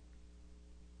whole thing.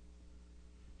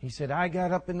 He said, I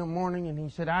got up in the morning and he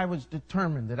said, I was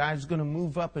determined that I was going to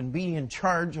move up and be in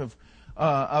charge of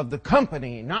the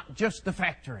company, not just the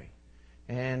factory.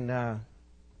 And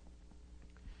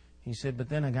he said, but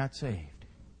then I got saved.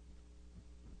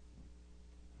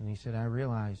 And he said, I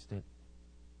realized that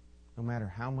no matter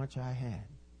how much I had,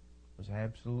 was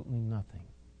absolutely nothing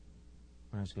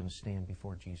when I was going to stand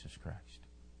before Jesus Christ.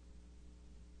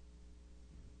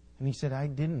 And he said, I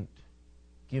didn't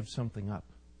give something up.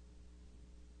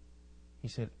 He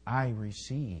said, I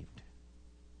received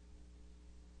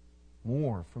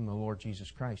more from the Lord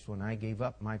Jesus Christ when I gave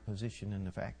up my position in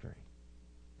the factory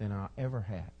than I'll ever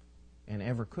have and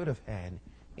ever could have had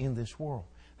in this world.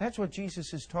 That's what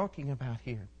Jesus is talking about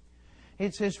here.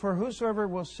 It says, for whosoever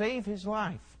will save his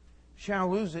life shall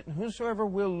lose it, and whosoever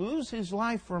will lose his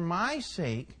life for my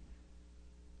sake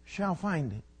shall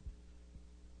find it.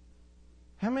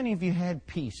 How many of you had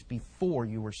peace before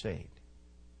you were saved?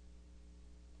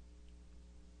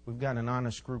 We've got an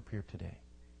honest group here today.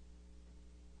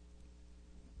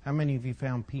 How many of you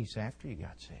found peace after you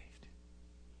got saved?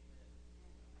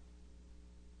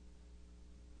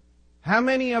 How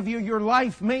many of you, your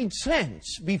life made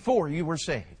sense before you were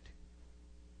saved?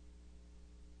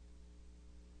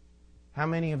 How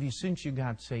many of you, since you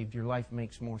got saved, your life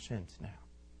makes more sense now?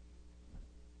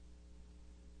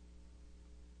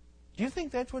 Do you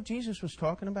think that's what Jesus was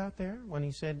talking about there when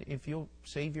He said, if you'll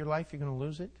save your life, you're going to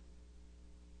lose it?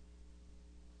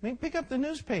 I mean, pick up the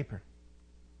newspaper.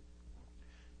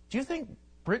 Do you think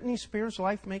Britney Spears'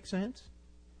 life makes sense?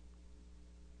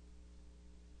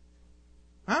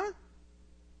 Huh?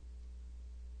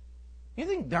 You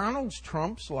think Donald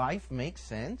Trump's life makes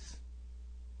sense?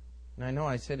 And I know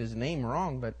I said his name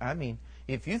wrong, but I mean,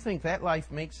 if you think that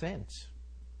life makes sense,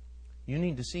 you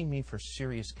need to see me for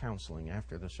serious counseling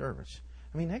after the service.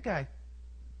 I mean, that guy,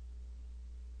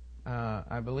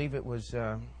 I believe it was,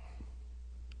 who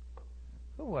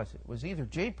was it? It was either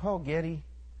J. Paul Getty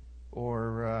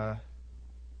or,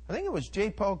 I think it was J.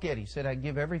 Paul Getty said, I'd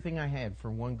give everything I had for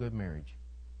one good marriage.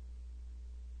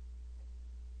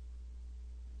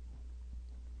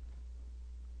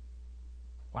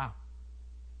 Wow.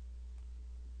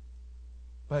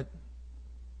 But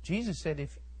Jesus said,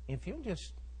 if you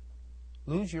just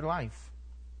lose your life,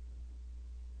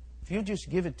 if you just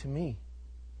give it to me,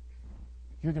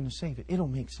 you're going to save it. It'll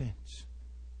make sense.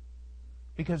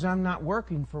 Because I'm not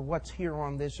working for what's here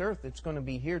on this earth that's going to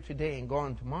be here today and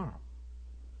gone tomorrow.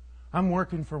 I'm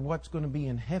working for what's going to be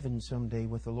in heaven someday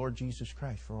with the Lord Jesus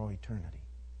Christ for all eternity.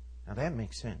 Now that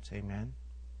makes sense, amen?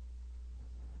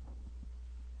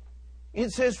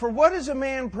 It says, "For what is a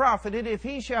man profited if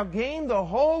he shall gain the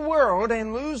whole world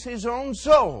and lose his own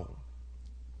soul?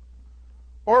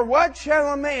 Or what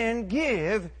shall a man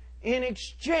give in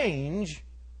exchange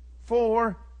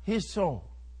for his soul?"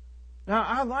 Now,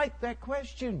 I like that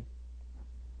question.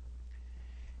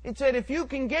 It said, if you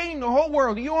can gain the whole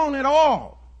world, you own it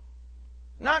all.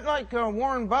 Not like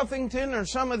Warren Buffington or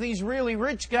some of these really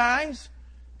rich guys.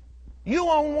 You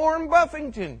own Warren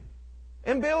Buffington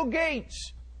and Bill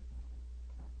Gates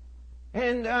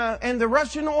and the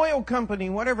Russian oil company,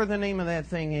 whatever the name of that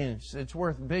thing is. It's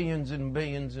worth billions and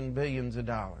billions and billions of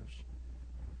dollars.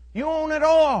 You own it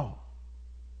all.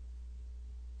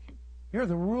 You're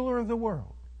the ruler of the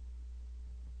world.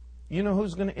 You know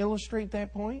who's going to illustrate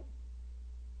that point?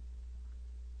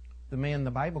 The man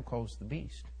the Bible calls the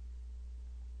beast.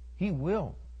 He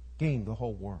will gain the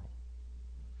whole world.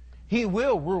 He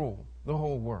will rule the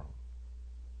whole world.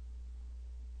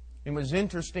 It was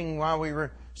interesting while we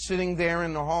were sitting there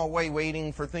in the hallway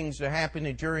waiting for things to happen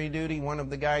at jury duty. One of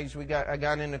the guys I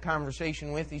got into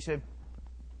conversation with, he said,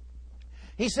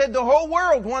 the whole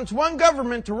world wants one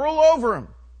government to rule over them.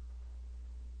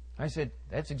 I said,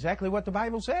 that's exactly what the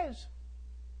Bible says.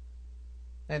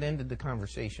 That ended the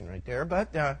conversation right there,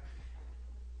 but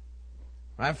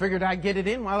I figured I'd get it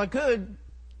in while I could.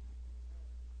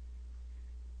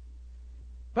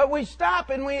 But we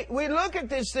stop and we look at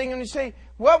this thing and we say,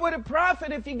 what would it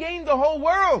profit if you gained the whole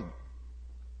world?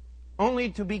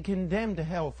 Only to be condemned to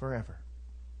hell forever.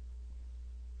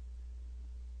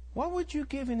 What would you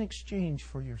give in exchange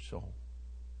for your soul?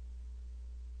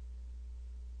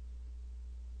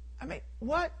 I mean,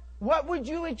 what would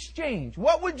you exchange?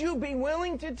 What would you be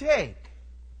willing to take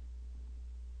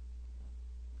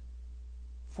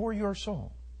for your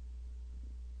soul?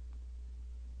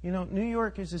 You know, New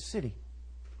York is a city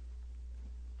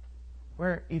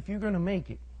where if you're going to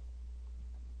make it,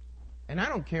 and I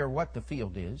don't care what the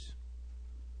field is,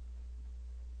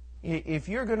 if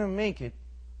you're going to make it,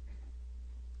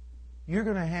 you're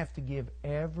going to have to give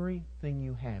everything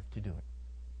you have to do it.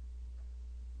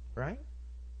 Right?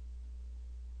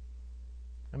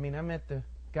 I mean, I met the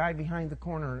guy behind the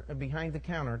counter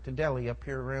at the deli up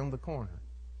here around the corner.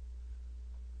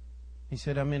 He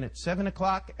said, I'm in at 7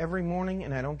 o'clock every morning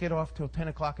and I don't get off till 10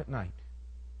 o'clock at night.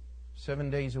 7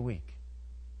 days a week.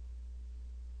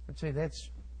 I'd say that's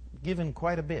given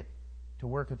quite a bit to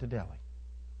work at the deli.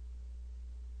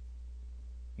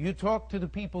 You talk to the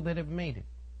people that have made it.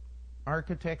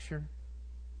 Architecture,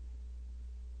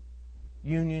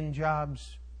 union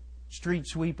jobs, street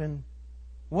sweeping,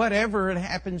 whatever it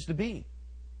happens to be.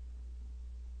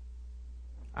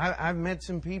 I've met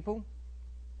some people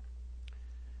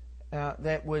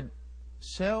that would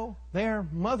sell their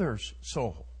mother's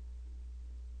soul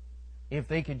if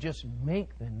they could just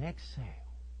make the next sale.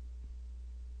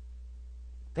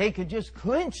 They could just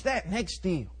clinch that next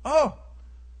deal. Oh,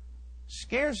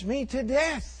 scares me to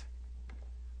death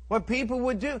what people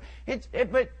would do.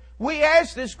 But we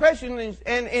ask this question,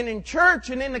 and in church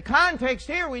and in the context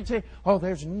here, we'd say, oh,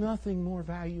 there's nothing more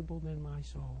valuable than my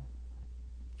soul.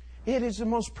 It is the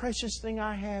most precious thing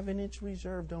I have, and it's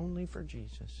reserved only for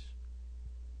Jesus.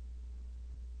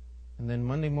 And then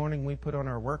Monday morning, we put on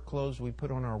our work clothes, we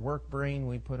put on our work brain,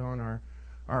 we put on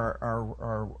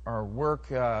our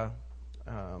work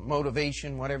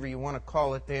motivation, whatever you want to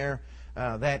call it there,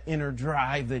 that inner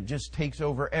drive that just takes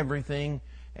over everything,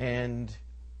 and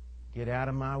get out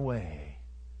of my way.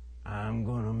 I'm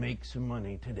going to make some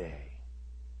money today.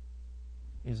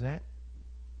 Is that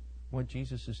what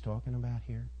Jesus is talking about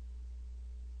here?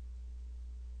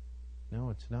 No,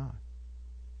 it's not.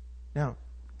 Now,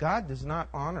 God does not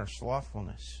honor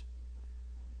slothfulness.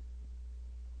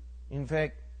 In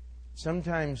fact,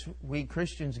 sometimes we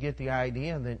Christians get the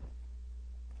idea that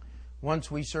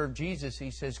once we serve Jesus,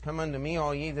 He says, come unto me,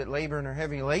 all ye that labor and are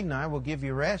heavy laden, I will give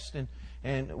you rest.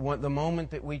 And the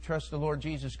moment that we trust the Lord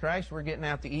Jesus Christ, we're getting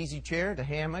out the easy chair, the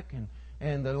hammock,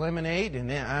 and the lemonade.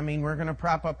 And I mean, we're going to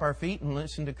prop up our feet and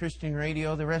listen to Christian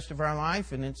radio the rest of our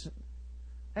life. And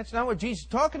that's not what Jesus is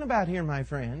talking about here, my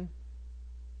friend.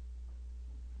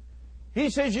 He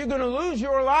says you're going to lose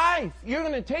your life. You're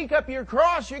going to take up your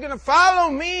cross. You're going to follow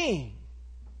me.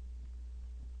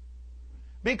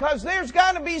 Because there's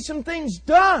got to be some things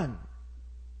done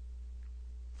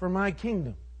for my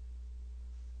kingdom.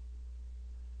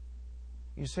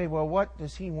 You say, well, what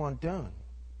does He want done?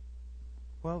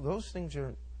 Well, those things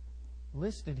are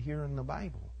listed here in the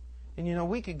Bible. And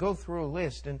we could go through a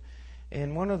list,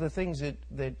 and one of the things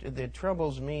that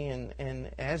troubles me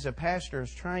and as a pastor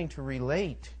is trying to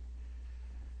relate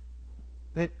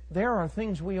that there are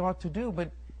things we ought to do,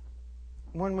 but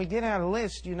when we get out a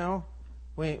list,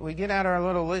 we get out our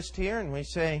little list here and we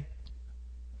say,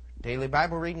 daily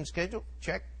Bible reading schedule,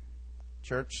 check.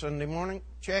 Church Sunday morning,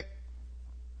 check.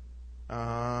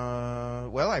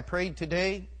 Well, I prayed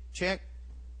today, check.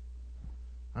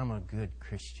 I'm a good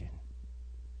Christian.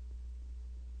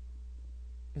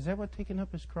 Is that what taking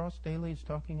up His cross daily is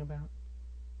talking about?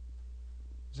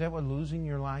 Is that what losing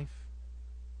your life?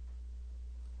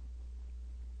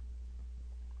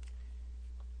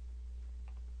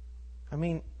 I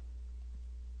mean,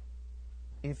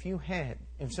 if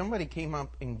somebody came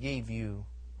up and gave you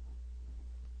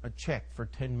a check for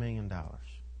 $10 million,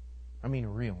 I mean a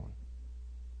real one,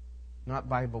 not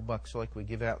Bible bucks like we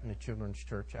give out in the children's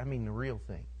church, I mean the real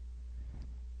thing,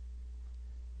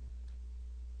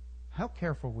 how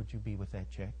careful would you be with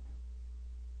that check?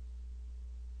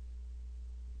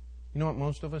 You know what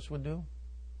most of us would do?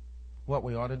 What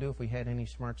we ought to do if we had any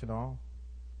smarts at all?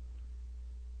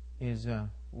 Is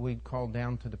we'd call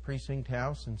down to the precinct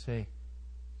house and say,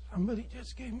 somebody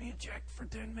just gave me a check for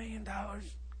 $10 million.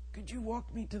 Could you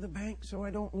walk me to the bank so I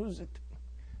don't lose it?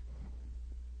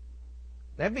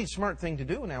 That'd be a smart thing to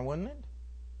do now, wouldn't it?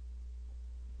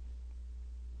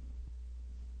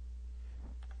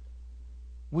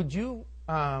 Would you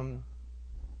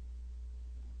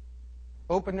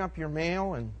open up your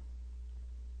mail and,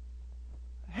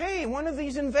 hey, one of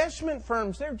these investment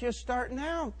firms, they're just starting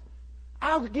out.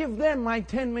 I'll give them my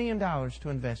 $10 million to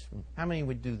invest in. How many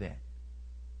would do that?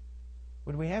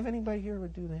 Would we have anybody here who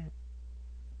would do that?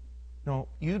 No,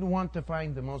 you'd want to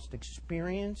find the most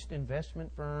experienced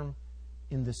investment firm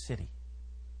in the city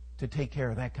to take care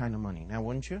of that kind of money. Now,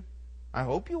 wouldn't you? I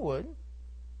hope you would.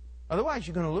 Otherwise,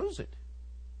 you're going to lose it.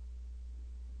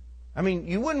 I mean,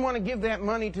 you wouldn't want to give that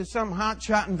money to some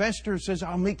hotshot investor who says,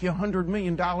 I'll make you $100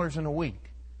 million in a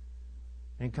week.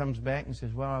 And comes back and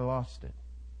says, well, I lost it.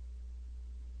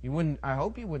 You wouldn't. I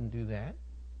hope you wouldn't do that.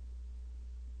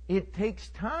 It takes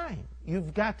time.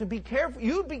 You've got to be careful.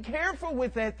 You'd be careful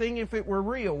with that thing if it were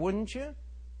real, wouldn't you?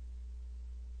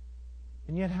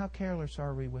 And yet, how careless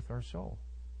are we with our soul?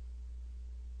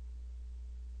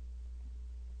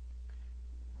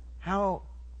 How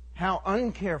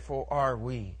uncareful are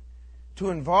we to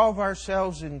involve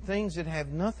ourselves in things that have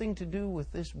nothing to do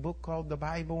with this book called the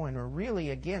Bible and are really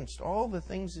against all the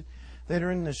things that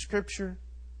are in the Scripture?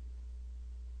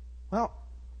 Well,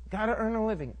 got to earn a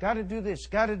living, got to do this,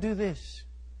 got to do this.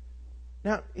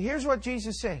 Now, here's what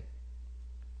Jesus said.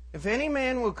 If any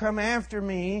man will come after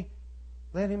me,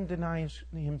 let him deny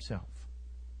himself.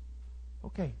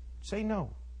 Okay, say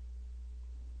no.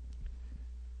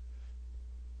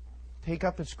 Take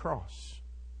up his cross.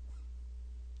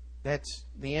 That's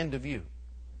the end of you.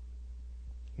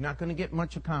 You're not going to get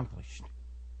much accomplished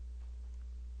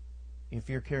if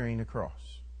you're carrying a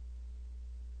cross.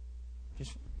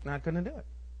 Just not going to do it.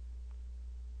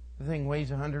 The thing weighs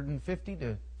 150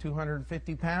 to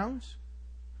 250 pounds.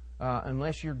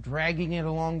 Unless you're dragging it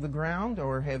along the ground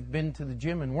or have been to the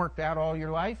gym and worked out all your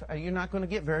life, you're not going to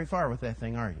get very far with that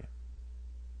thing, are you?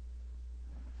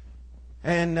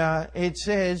 And it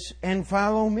says, and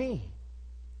follow me.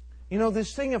 You know,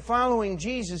 this thing of following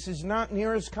Jesus is not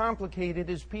near as complicated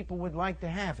as people would like to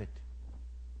have it.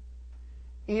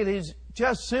 It is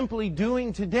just simply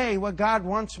doing today what God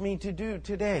wants me to do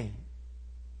today.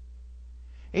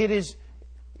 It is,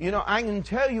 I can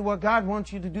tell you what God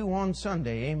wants you to do on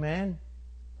Sunday, amen?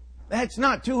 That's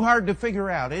not too hard to figure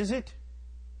out, is it?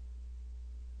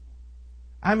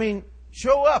 I mean,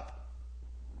 show up.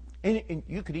 And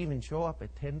you could even show up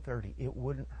at 10:30. It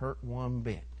wouldn't hurt one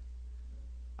bit.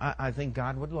 I think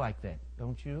God would like that,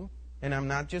 don't you? And I'm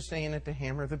not just saying it to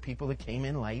hammer the people that came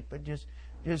in late, but just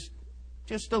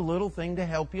a little thing to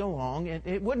help you along.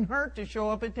 It wouldn't hurt to show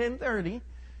up at 10:30.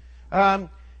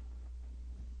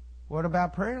 What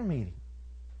about prayer meeting?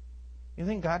 You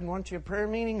think God wants you at prayer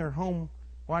meeting or home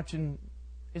watching?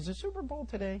 Is the Super Bowl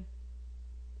today?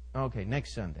 Okay,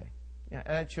 next Sunday. Yeah,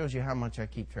 that shows you how much I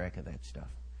keep track of that stuff.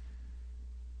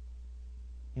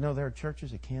 You know, there are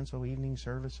churches that cancel evening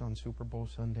service on Super Bowl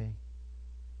Sunday.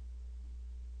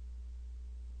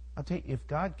 I'll tell you, if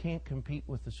God can't compete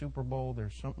with the Super Bowl,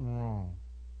 there's something wrong.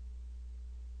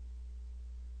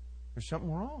 There's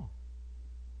something wrong.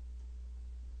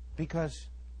 Because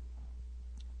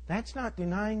that's not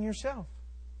denying yourself.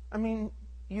 I mean,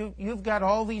 you've got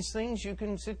all these things. You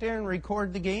can sit there and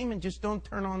record the game and just don't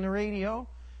turn on the radio.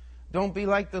 Don't be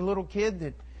like the little kid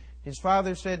that his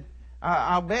father said,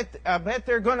 I'll bet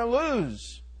they're going to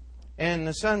lose. And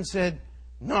the son said,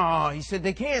 no. He said,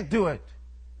 they can't do it.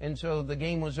 And so the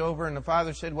game was over, and the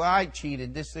father said, well, I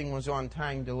cheated. This thing was on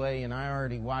time delay, and I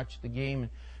already watched the game.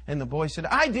 And the boy said,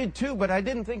 I did too, but I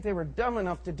didn't think they were dumb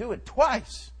enough to do it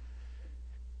twice.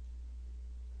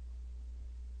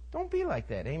 Don't be like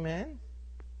that, amen?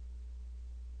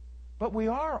 But we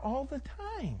are all the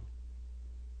time.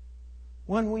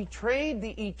 When we trade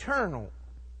the eternal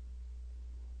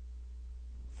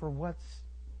for what's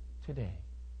today.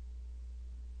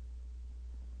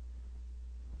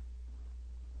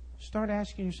 Start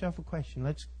asking yourself a question.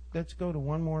 Let's go to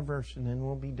one more verse and then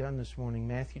we'll be done this morning.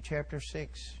 Matthew chapter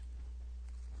 6.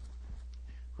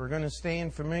 We're going to stay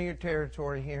in familiar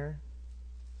territory here.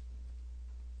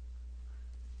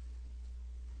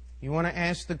 You want to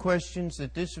ask the questions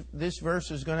that this verse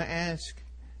is going to ask,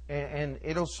 and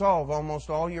it'll solve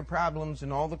almost all your problems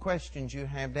and all the questions you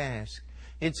have to ask.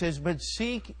 It says, but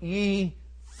seek ye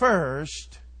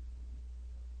first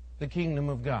the kingdom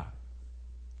of God.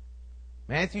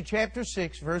 Matthew chapter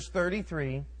 6, verse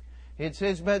 33, it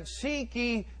says, but seek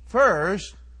ye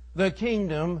first the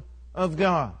kingdom of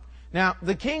God. Now,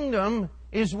 the kingdom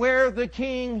is where the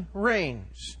king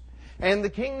reigns. And the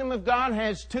kingdom of God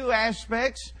has two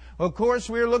aspects. Of course,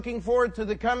 we're looking forward to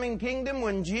the coming kingdom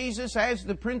when Jesus, as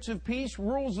the Prince of Peace,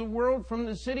 rules the world from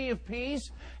the city of peace.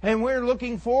 And we're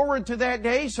looking forward to that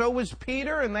day. So was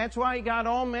Peter, and that's why he got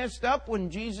all messed up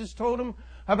when Jesus told him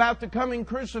about the coming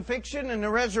crucifixion and the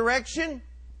resurrection.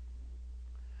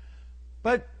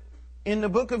 But in the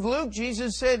book of Luke,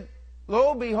 Jesus said,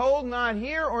 lo, behold, not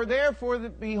here or there, for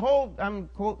behold, I'm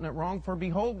quoting it wrong, for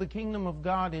behold, the kingdom of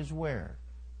God is where?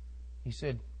 He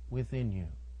said, within you.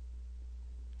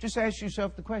 Just ask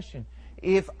yourself the question,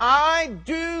 if I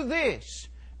do this,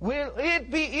 will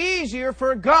it be easier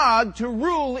for God to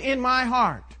rule in my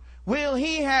heart? Will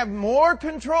He have more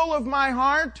control of my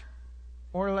heart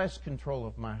or less control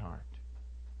of my heart?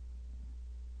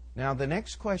 Now, the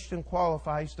next question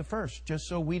qualifies the first, just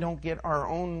so we don't get our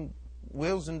own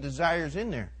wills and desires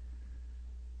in there.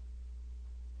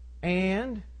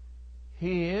 And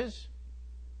His,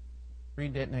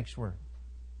 read that next word.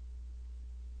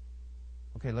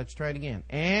 Okay, let's try it again.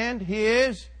 And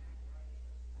His,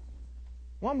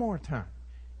 one more time.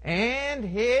 And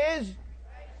His,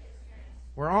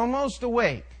 we're almost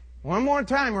awake. One more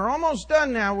time. We're almost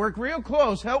done now. We're real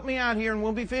close. Help me out here and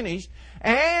we'll be finished.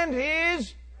 And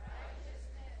His,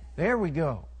 there we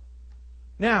go.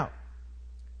 Now,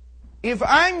 if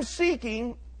I'm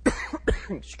seeking,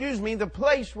 the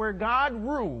place where God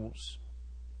rules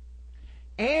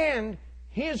and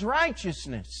His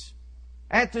righteousness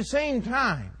at the same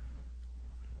time,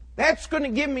 that's going to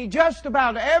give me just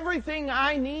about everything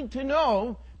I need to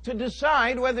know to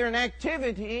decide whether an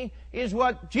activity is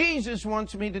what Jesus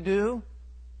wants me to do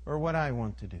or what I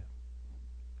want to do.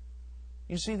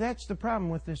 You see, that's the problem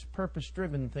with this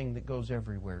purpose-driven thing that goes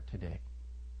everywhere today.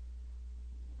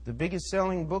 The biggest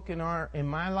selling book in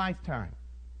my lifetime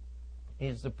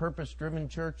is the Purpose-Driven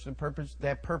Church,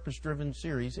 that Purpose-Driven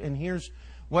series. And here's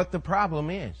what the problem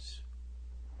is.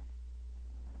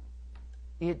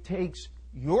 It takes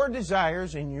your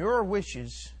desires and your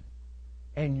wishes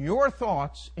and your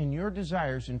thoughts and your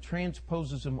desires and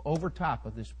transposes them over top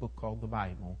of this book called the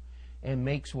Bible and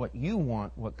makes what you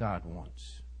want what God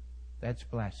wants. That's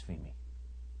blasphemy.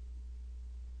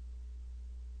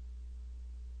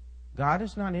 God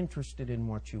is not interested in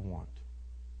what you want.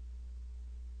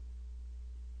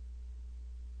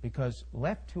 Because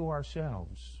left to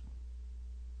ourselves,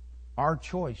 our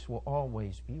choice will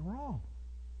always be wrong.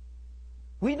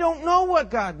 We don't know what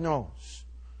God knows.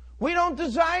 We don't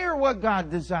desire what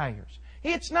God desires.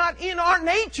 It's not in our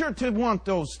nature to want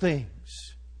those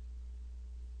things.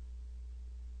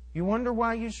 You wonder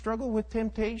why you struggle with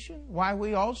temptation? Why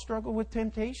we all struggle with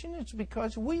temptation? It's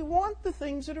because we want the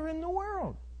things that are in the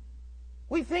world.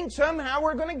 We think somehow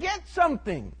we're going to get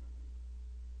something.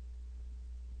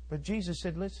 But Jesus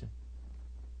said, listen,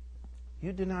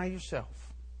 you deny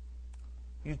yourself.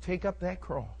 You take up that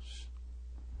cross.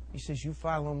 He says, you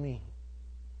follow me.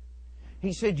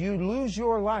 He said, you lose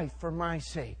your life for my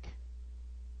sake.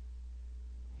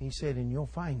 He said, and you'll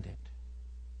find it.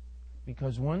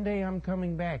 Because one day I'm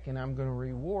coming back and I'm going to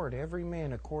reward every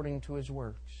man according to his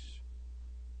works.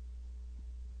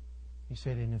 He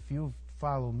said, and if you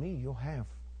follow me, you'll have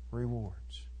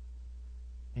rewards.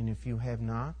 And if you have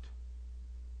not,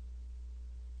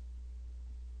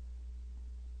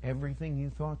 everything you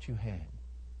thought you had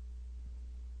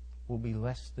will be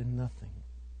less than nothing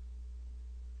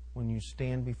when you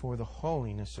stand before the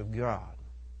holiness of God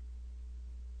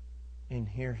and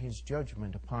hear His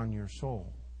judgment upon your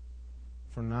soul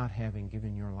for not having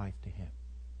given your life to Him.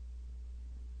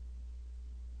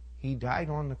 He died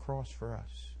on the cross for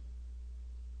us.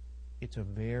 It's a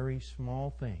very small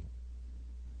thing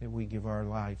that we give our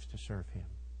lives to serve Him.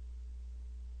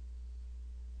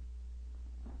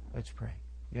 Let's pray.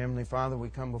 Dear Heavenly Father, we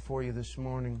come before You this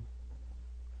morning.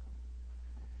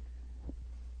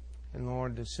 And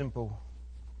Lord, the simple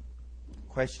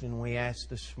question we ask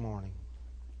this morning,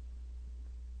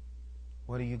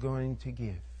 what are You going to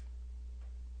give?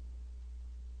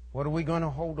 What are we going to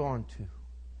hold on to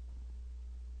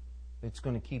that's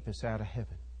going to keep us out of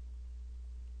heaven?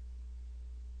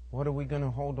 What are we going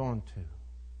to hold on to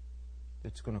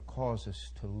that's going to cause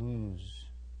us to lose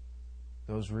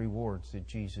those rewards that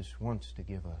Jesus wants to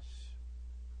give us?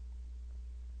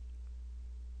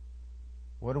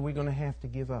 What are we going to have to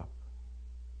give up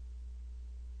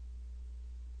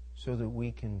so that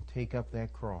we can take up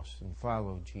that cross and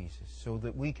follow Jesus, so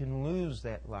that we can lose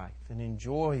that life and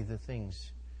enjoy the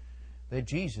things that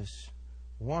Jesus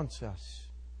wants us?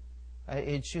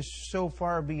 It's just so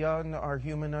far beyond our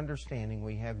human understanding.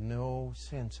 We have no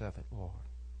sense of it, Lord.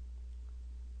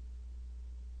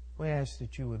 We ask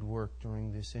that You would work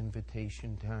during this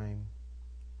invitation time.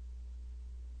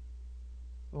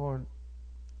 Lord,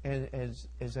 as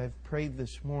I've prayed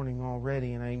this morning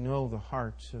already, and I know the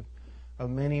hearts of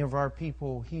many of our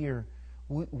people here,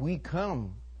 we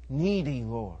come needy,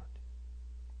 Lord.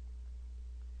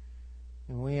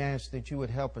 And we ask that You would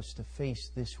help us to face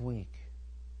this week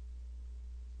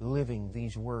living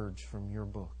these words from Your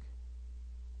book.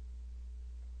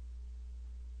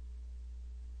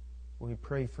 We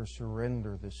pray for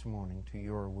surrender this morning to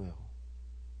Your will.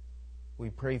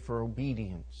 We pray for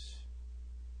obedience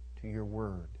to Your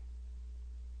word.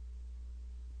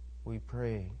 We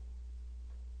pray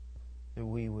that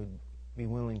we would be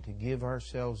willing to give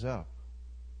ourselves up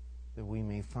that we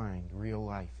may find real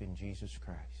life in Jesus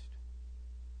Christ.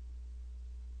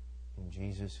 In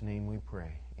Jesus' name we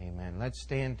pray. Amen. Let's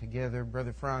stand together.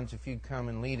 Brother Franz, if you'd come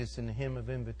and lead us in the hymn of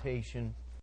invitation.